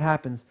 What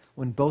happens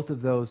when both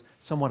of those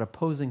somewhat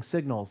opposing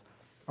signals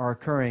are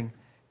occurring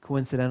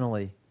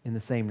coincidentally in the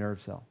same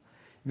nerve cell?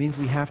 It means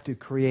we have to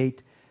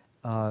create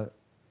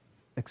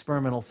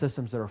experimental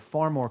systems that are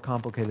far more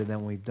complicated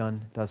than we've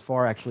done thus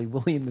far. Actually,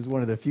 William is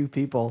one of the few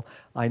people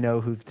I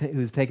know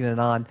who's taken it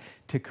on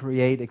to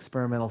create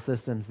experimental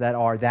systems that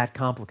are that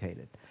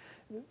complicated,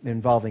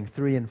 involving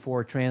 3 and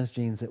 4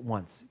 transgenes at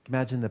once.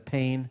 Imagine the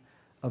pain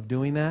of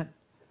doing that.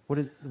 What,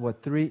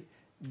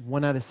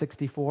 1 out of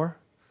 64?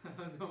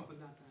 No, not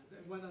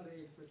that. 1 out of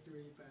 8 for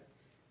 3, but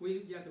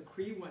you have to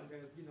pre one.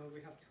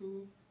 We have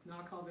 2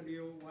 knockout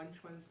allele, 1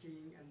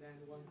 transgene, and then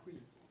 1 pre.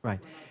 Right.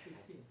 1 out of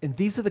 16. And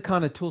these are the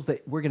kind of tools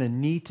that we're going to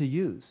need to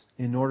use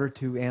in order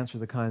to answer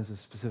the kinds of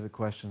specific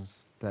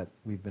questions that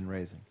we've been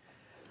raising.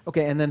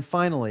 Okay, and then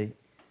finally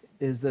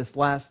is this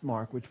last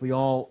mark, which we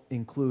all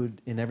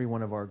include in every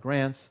one of our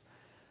grants,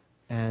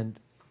 and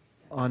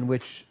on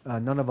which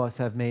none of us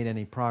have made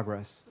any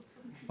progress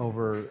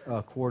over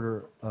a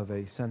quarter of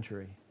a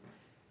century.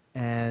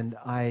 And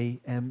I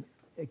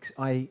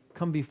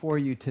come before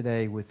you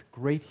today with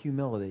great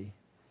humility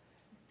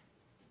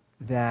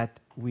that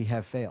we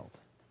have failed.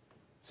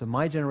 So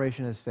my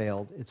generation has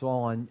failed. It's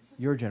all on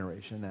your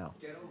generation now.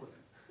 Get on with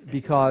it.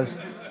 Because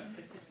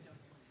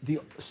the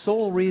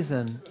sole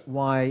reason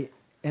why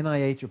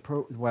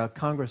while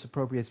Congress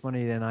appropriates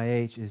money to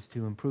NIH is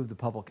to improve the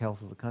public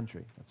health of the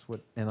country. That's what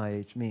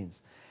NIH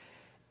means.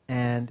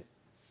 And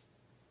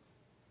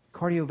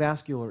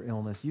cardiovascular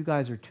illness, you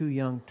guys are too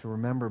young to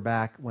remember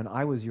back when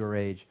I was your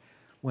age,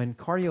 when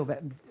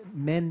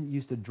men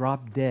used to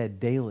drop dead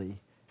daily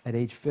at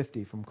age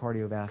 50 from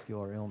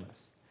cardiovascular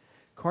illness.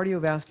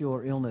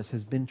 Cardiovascular illness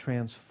has been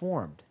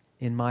transformed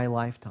in my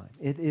lifetime.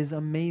 It is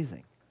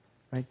amazing,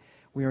 right?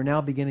 We are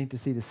now beginning to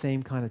see the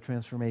same kind of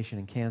transformation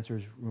in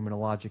cancers,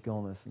 rheumatologic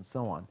illness, and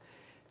so on.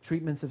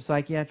 Treatments of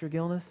psychiatric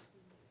illness,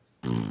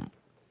 all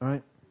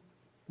right,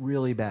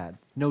 really bad.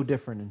 No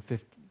different in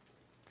 50.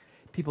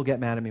 People get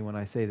mad at me when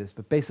I say this,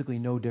 but basically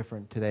no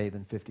different today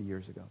than 50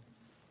 years ago.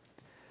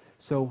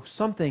 So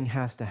something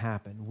has to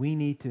happen. We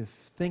need to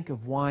think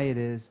of why it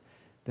is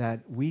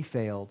that we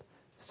failed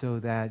so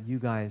that you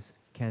guys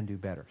can do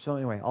better. So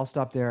anyway, I'll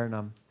stop there, and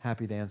I'm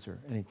happy to answer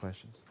any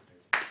questions.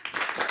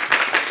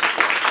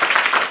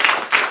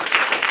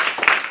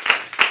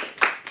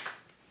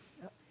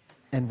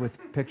 And with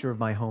a picture of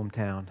my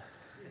hometown.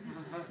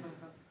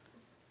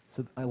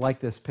 So I like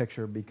this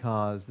picture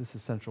because this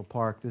is Central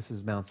Park, this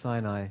is Mount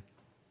Sinai.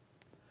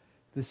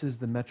 This is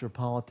the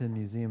Metropolitan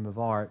Museum of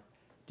Art.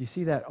 Do you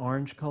see that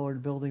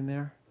orange-colored building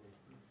there?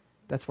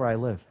 That's where I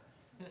live.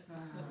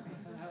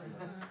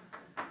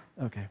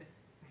 Okay.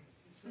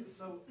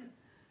 So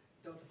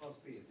delta phos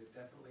B, is it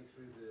definitely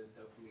through the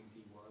dopamine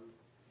D1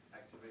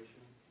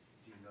 activation?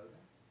 Do you know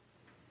that?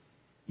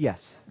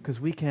 Yes, because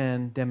we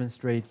can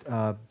demonstrate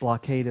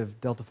blockade of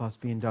delta phos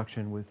B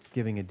induction with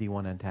giving a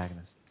D1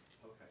 antagonist.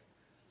 Okay.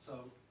 So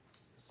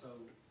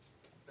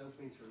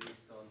dopamine's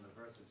released on the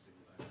versive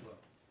signal as well.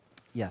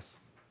 Yes.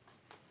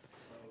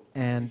 So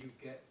And do you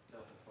get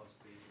delta phos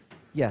B?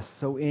 yes,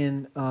 so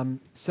in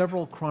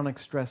several chronic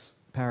stress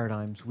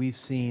paradigms, we've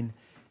seen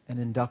an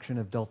induction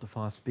of delta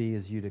phos B,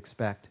 as you'd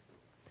expect.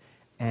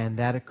 And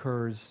that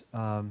occurs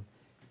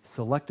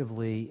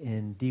selectively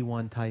in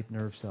D1 type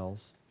nerve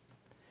cells,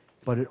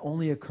 but it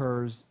only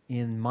occurs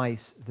in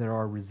mice that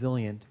are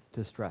resilient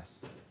to stress.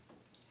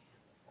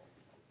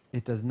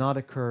 It does not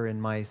occur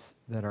in mice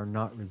that are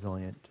not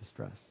resilient to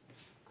stress.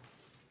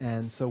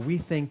 And so we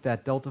think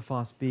that delta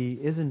phos B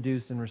is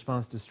induced in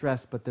response to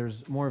stress, but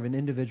there's more of an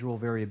individual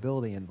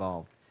variability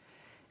involved.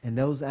 And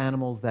those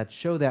animals that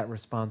show that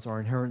response are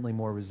inherently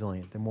more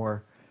resilient. They're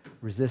more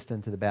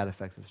resistant to the bad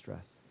effects of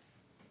stress.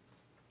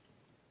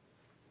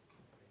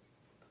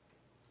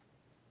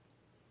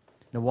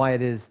 Now,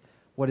 what is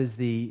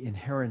the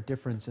inherent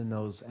difference in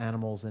those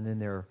animals and in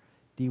their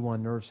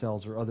D1 nerve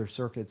cells or other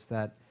circuits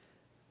that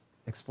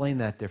explain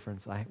that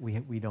difference?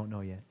 We don't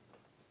know yet.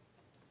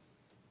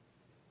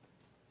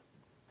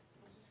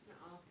 I was just going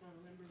to ask, I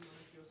remember in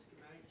one of your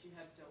schematics you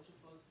had delta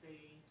phos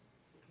B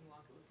looking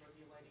like it was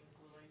regulating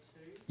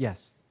GLUA2.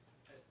 Yes.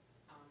 But,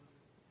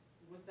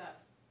 was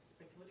that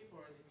speculative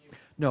or is it new?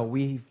 No,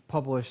 we've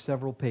published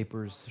several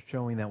papers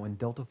showing that when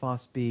delta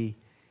phos B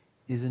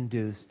is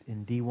induced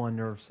in D1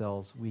 nerve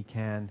cells,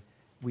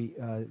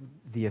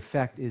 the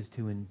effect is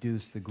to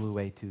induce the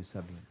GLUA2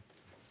 subunit.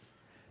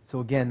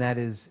 So again, that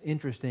is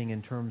interesting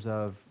in terms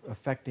of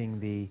affecting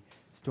the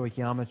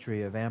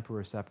stoichiometry of AMPA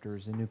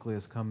receptors in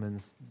nucleus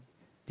accumbens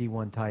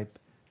D1 type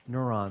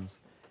neurons,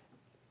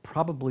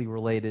 probably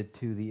related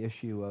to the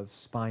issue of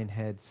spine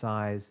head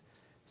size,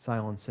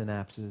 silent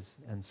synapses,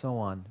 and so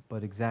on,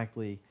 but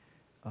exactly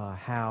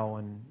how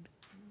and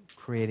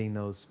creating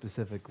those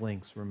specific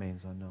links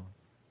remains unknown.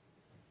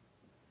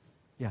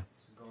 Yeah.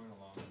 So going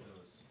along with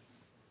those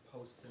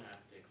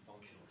postsynaptic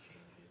functional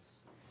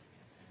changes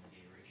and the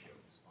ratio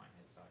of the spine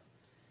head size,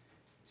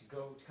 to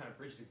kind of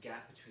bridge the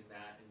gap between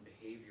that and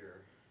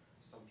behavior,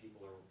 some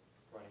people are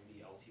running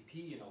the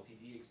LTP and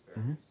LTD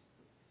experiments,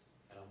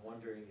 and I'm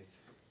wondering if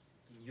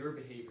in your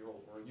behavioral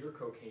or in your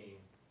cocaine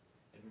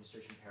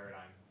administration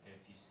paradigm, and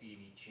if you see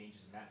any changes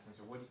in that sense,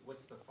 or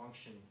what's the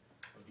function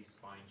of these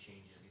spine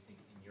changes you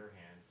think in your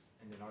hands,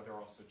 and then are there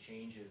also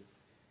changes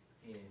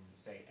in,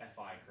 say,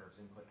 FI curves,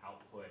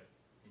 input-output,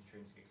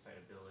 intrinsic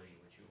excitability,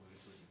 which you alluded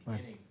to at the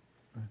beginning.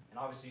 Right. And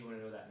obviously you want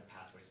to know that in a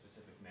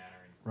pathway-specific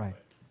manner. Right.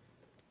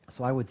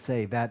 So I would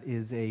say that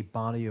is a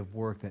body of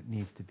work that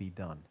needs to be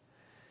done.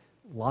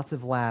 Lots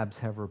of labs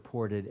have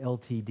reported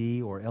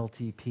LTD or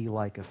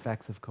LTP-like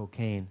effects of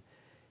cocaine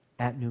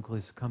at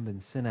nucleus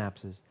accumbens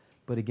synapses.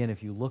 But again,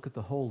 if you look at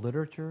the whole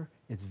literature,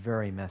 it's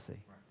very messy.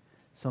 Right.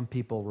 Some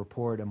people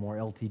report a more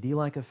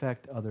LTD-like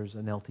effect, others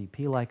an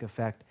LTP-like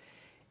effect.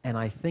 And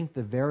I think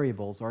the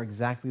variables are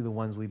exactly the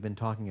ones we've been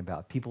talking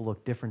about. People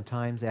look different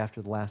times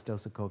after the last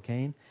dose of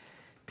cocaine.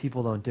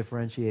 People don't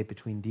differentiate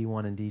between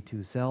D1 and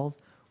D2 cells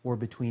or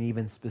between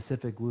even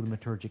specific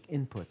glutamatergic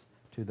inputs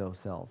to those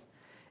cells.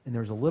 And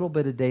there's a little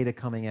bit of data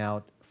coming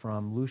out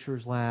from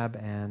Lucher's lab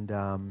and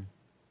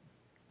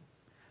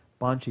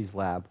Bonchi's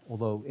lab,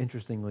 although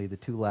interestingly the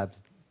two labs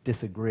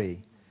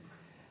disagree,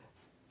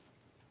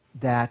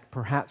 that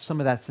perhaps some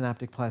of that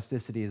synaptic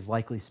plasticity is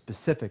likely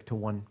specific to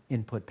one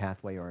input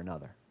pathway or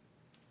another.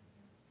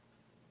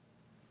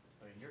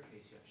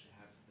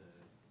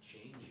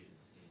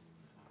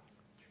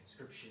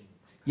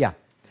 Yeah. to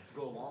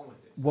go along with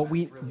it. So What that's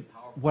we, really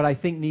powerful. what I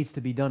think needs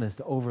to be done is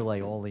to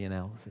overlay all the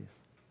analyses,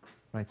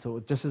 right? So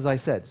just as I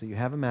said, so you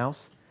have a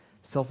mouse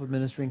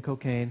self-administering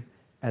cocaine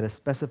at a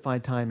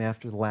specified time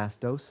after the last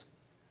dose,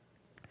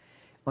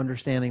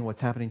 understanding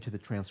what's happening to the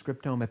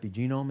transcriptome,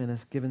 epigenome in a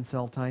given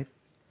cell type,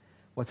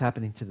 what's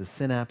happening to the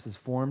synapses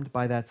formed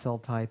by that cell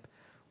type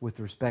with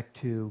respect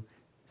to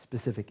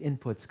specific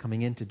inputs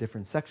coming into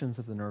different sections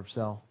of the nerve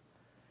cell,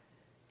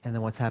 and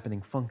then what's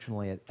happening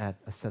functionally at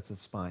a sets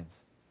of spines.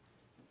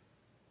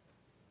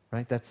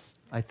 Right? That's,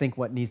 I think,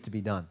 what needs to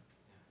be done.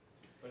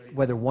 But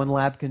Whether one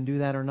lab can do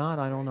that or not,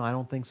 I don't know. I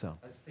don't think so.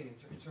 that's the thing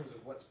in terms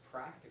of what's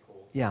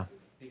practical. Yeah.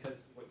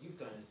 Because what you've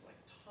done is like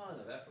a ton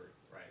of effort,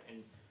 right?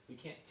 And we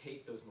can't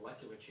take those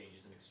molecular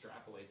changes and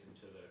extrapolate them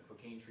to the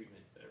cocaine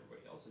treatments that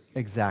everybody else is using.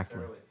 Exactly.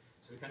 Necessarily.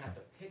 So we kind of have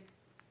to pick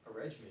a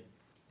regimen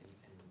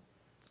and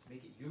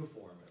make it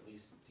uniform, at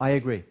least. I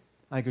agree.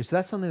 I agree. So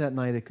that's something that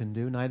NIDA can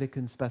do. NIDA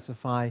can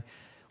specify,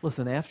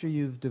 listen, after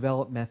you've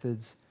developed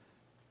methods,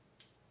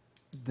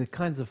 the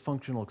kinds of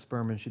functional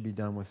experiments should be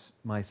done with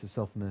mice that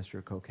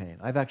self-administer cocaine.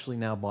 I've actually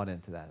now bought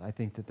into that. I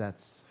think that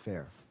that's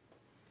fair.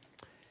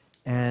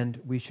 And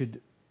we should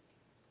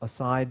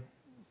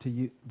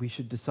we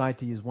should decide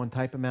to use one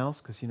type of mouse,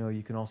 because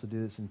you can also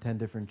do this in 10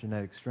 different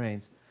genetic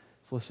strains.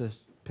 So let's just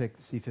pick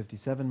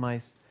C57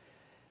 mice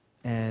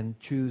and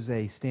choose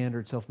a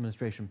standard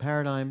self-administration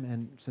paradigm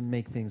and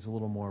make things a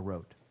little more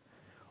rote.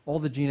 All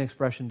the gene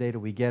expression data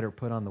we get are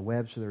put on the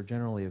web, so they're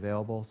generally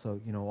available.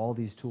 So all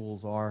these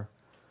tools are,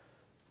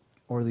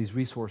 or these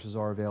resources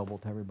are available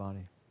to everybody.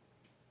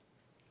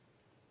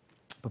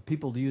 But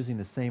people using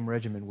the same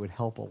regimen would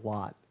help a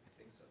lot. I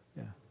think so.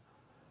 Yeah.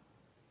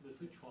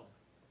 But which one?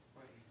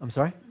 I'm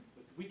sorry?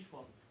 But which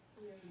one?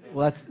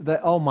 Well,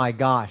 oh my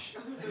gosh.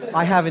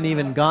 I haven't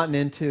even gotten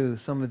into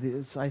some of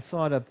these. I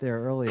saw it up there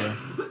earlier.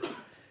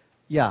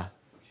 Yeah.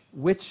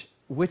 Which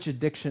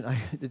addiction,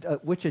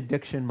 which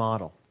addiction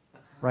model,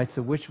 right?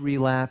 So which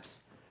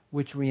relapse,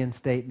 which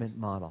reinstatement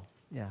model.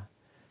 Yeah.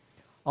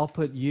 I'll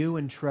put you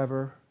and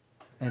Trevor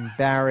and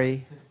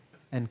Barry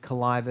and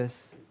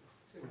Kalivas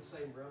In the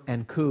same room.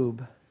 and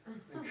Koob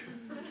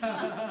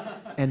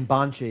and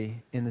Banchi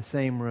in the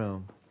same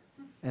room,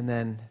 and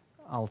then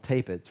I'll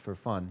tape it for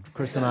fun.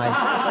 Chris and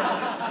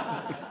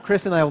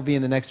I will be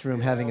in the next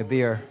room having a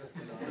beer.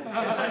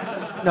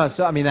 No,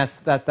 so I mean that's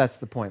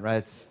the point,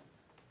 right?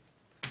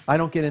 I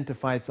don't get into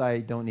fights I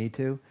don't need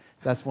to.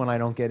 That's one I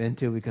don't get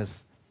into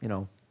because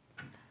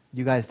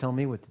you guys tell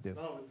me what to do.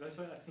 No, but that's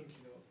why I think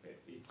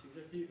it's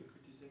exactly a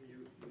criticism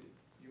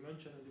you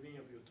mentioned at the beginning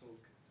of your talk.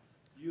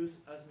 Use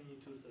as many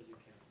tools as you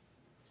can.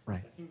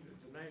 Right. I think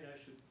the NIDA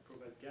should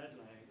provide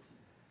guidelines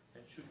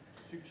and should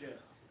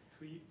suggest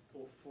 3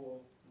 or 4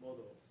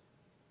 models,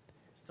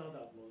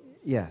 standard models.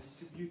 Yes.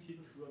 Distribute it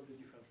throughout the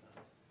different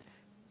labs.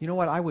 You know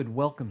what? I would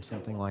welcome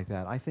something like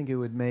that. I think it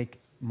would make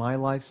my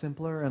life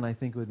simpler, and I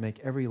think it would make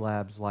every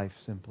lab's life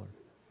simpler.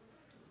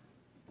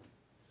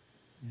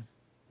 Yeah.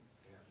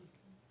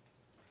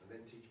 And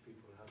then teach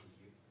people how to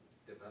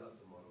develop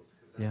the models,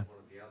 because that's Yeah.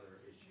 one of the other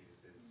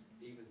issues is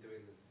even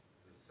doing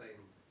the same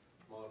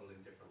model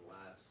in different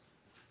labs.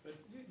 But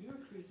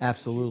Chris,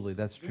 Absolutely,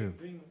 that's true.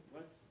 Doing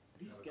what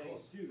these Of guys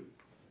course. do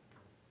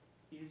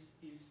is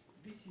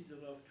this is a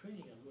lot of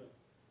training as well.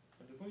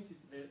 And the point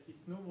is that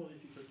it's no more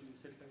difficult to do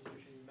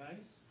self-administration in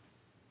mice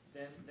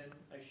than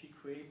actually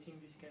creating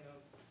this kind of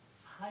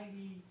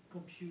highly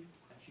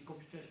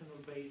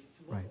computational based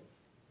Right. models.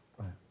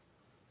 Right.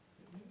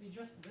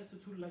 That's a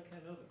tool like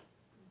another.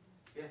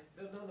 Yeah,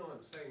 no.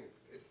 I'm saying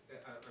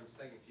I'm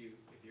saying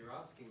if you're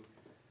asking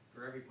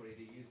for everybody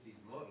to use these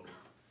models,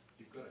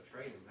 you've got to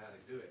train them how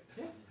to do it.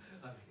 Yeah.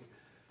 I mean,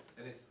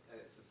 and it's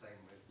the same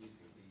with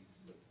using these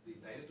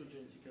databases.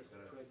 Optogenetics You've has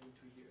gotta- spread in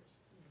 2 years.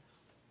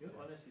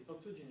 Honestly,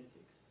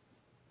 optogenetics,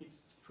 it's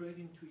spread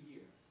in 2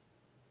 years.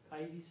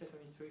 IV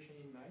self-administration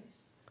in mice,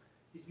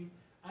 it's been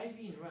IV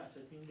in rats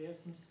has been there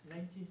since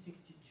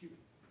 1962.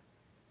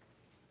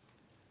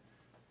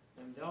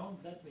 And there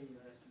aren't that many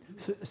labs to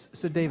do it.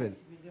 So David, Mice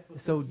has been there for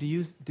so 30 do you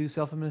years. do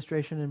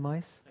self-administration in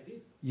mice? I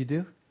did. You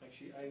do?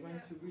 Actually, I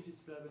went to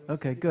Bridget's lab and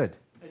Okay, studied good. it.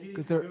 I did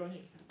Good, it there- with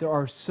Veronique. There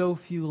are so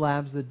few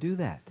labs that do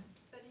that.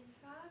 But in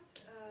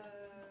fact,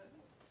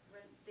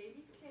 when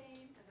David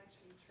came and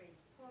actually trained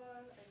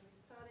Paul, and we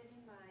started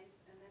in mice,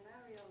 and then I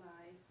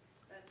realized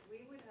that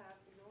we would have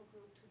in our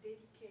group to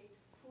dedicate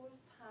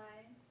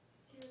full-time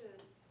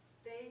students,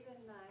 days and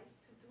nights,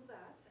 to do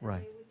that, and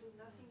Right. they would do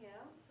nothing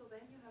else. So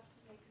then you have to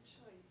make a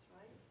choice,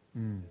 right?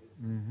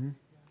 Mm-hmm.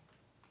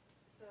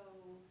 So,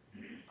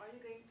 are you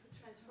going to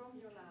transform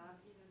your lab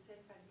in a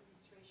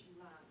self-administration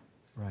lab,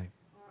 Right.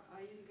 or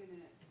are you going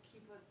to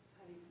keep on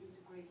having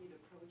integrated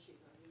approaches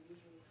as you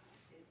usually have?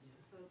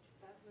 So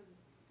that's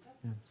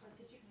Yeah. a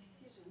strategic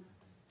decision.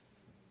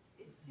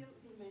 It's still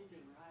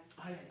demanding,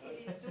 right?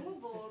 It is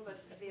doable,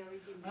 but very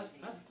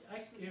demanding.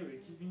 Ask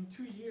Eric. It's been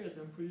 2 years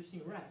I'm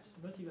producing rats,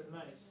 not even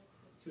mice,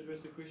 to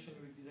address the question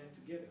we designed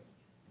together.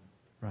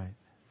 Right.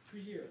 2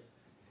 years.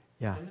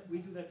 Yeah. And we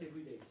do that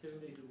every day, 7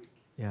 days a week.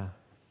 Yeah.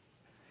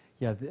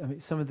 Yeah, I mean,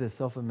 some of the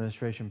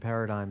self-administration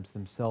paradigms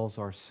themselves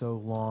are so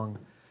long-lived,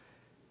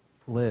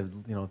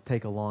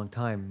 take a long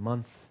time,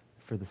 months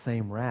for the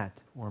same rat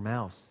or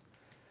mouse.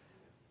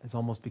 It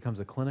almost becomes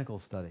a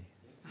clinical study.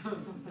 I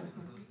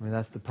mean,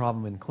 that's the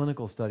problem in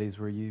clinical studies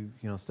where you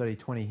study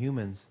 20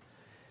 humans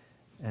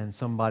and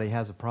somebody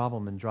has a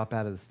problem and drop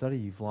out of the study,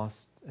 you've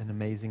lost an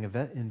amazing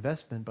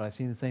investment. But I've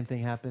seen the same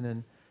thing happen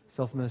in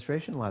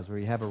self-administration labs where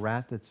you have a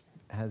rat that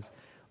has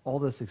all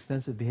this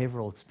extensive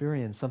behavioral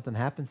experience, something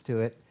happens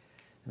to it,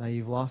 now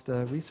you've lost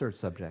a research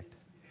subject.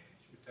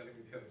 You're telling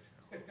me the other.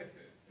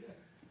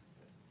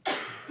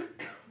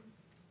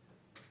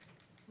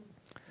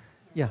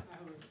 Yeah.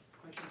 I have a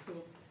question. So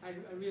I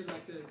really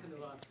like the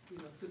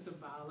kind of system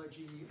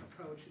biology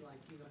approach, like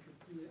to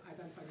really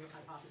identify new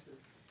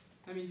hypotheses.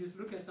 I mean, just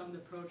look at some of the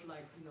approach,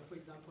 like for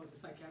example, the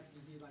psychiatric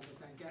disease, like what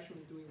Dan Gershon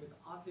is doing with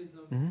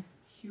autism,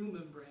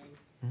 human brain.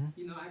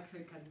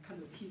 Actually can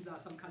kind of tease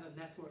out some kind of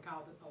network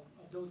out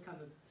of those kind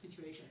of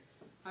situations.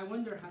 I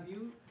wonder, have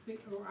you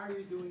or are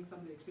you doing some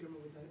of the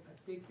experiment with the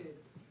addicted,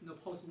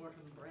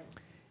 post-mortem brain?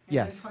 And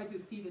Yes. then try to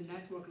see the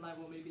network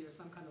level, maybe there's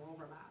some kind of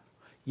overlap.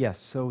 Yes,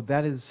 so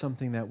that is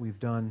something that we've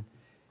done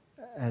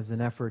as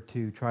an effort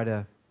to try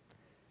to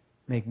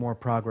make more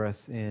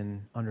progress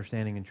in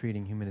understanding and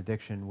treating human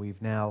addiction.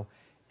 We've now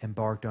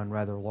embarked on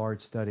rather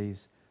large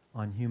studies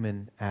on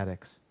human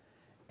addicts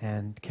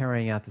and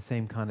carrying out the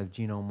same kind of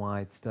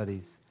genome-wide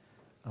studies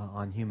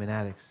on human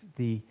addicts.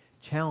 The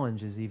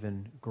challenge is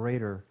even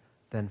greater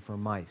than for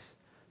mice.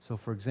 So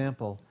for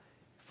example,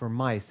 for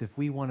mice, if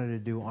we wanted to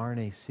do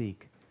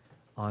RNA-seq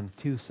on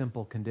 2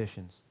 simple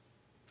conditions,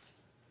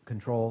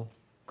 control,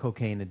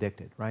 cocaine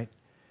addicted, right?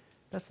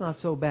 That's not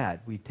so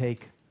bad. We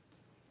take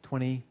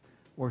 20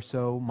 or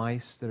so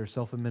mice that are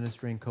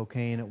self-administering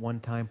cocaine at one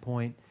time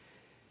point.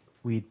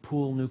 We'd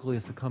pool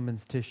nucleus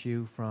accumbens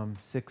tissue from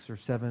 6 or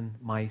 7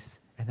 mice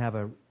and have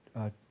a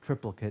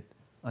triplicate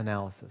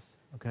analysis,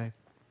 okay?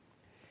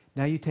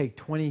 Now you take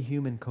 20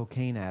 human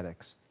cocaine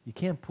addicts. You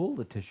can't pool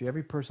the tissue.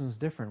 Every person's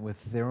different with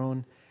their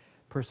own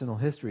personal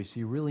history, so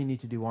you really need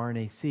to do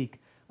RNA-seq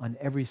on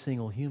every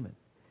single human.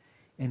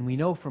 And we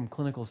know from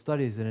clinical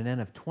studies that an N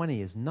of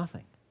 20 is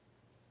nothing.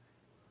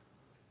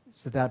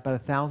 So that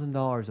about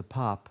 $1,000 a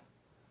pop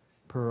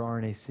per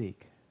RNA-seq.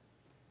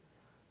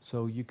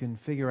 So you can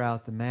figure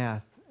out the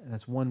math, and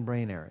that's one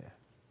brain area.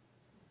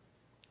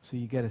 So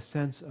you get a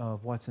sense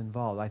of what's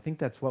involved. I think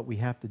that's what we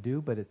have to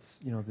do, but it's,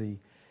 the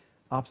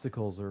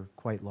obstacles are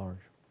quite large.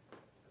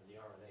 And the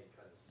RNA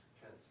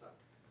kind of suck.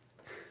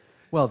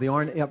 Well, the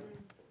RNA, yep.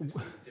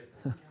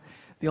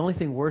 The only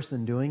thing worse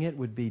than doing it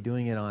would be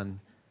doing it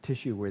on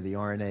tissue where the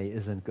RNA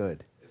isn't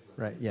good.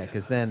 Right, yeah,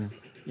 because then,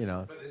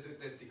 But there's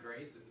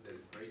grades of good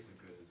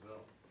as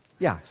well.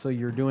 Yeah, so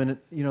you're doing it,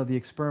 the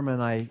experiment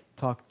I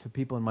talk to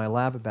people in my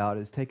lab about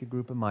is take a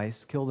group of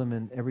mice, kill them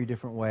in every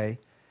different way,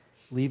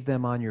 leave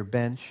them on your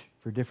bench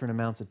for different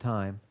amounts of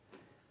time,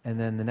 and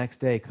then the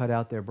next day cut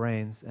out their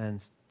brains and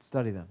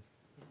study them.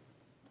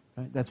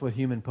 Right? That's what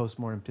human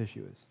postmortem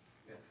tissue is.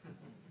 Yeah.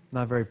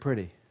 Not very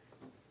pretty.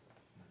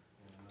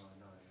 No,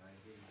 I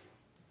agree.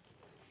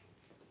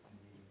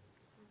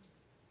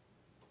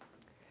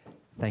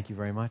 Thank you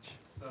very much.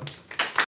 So.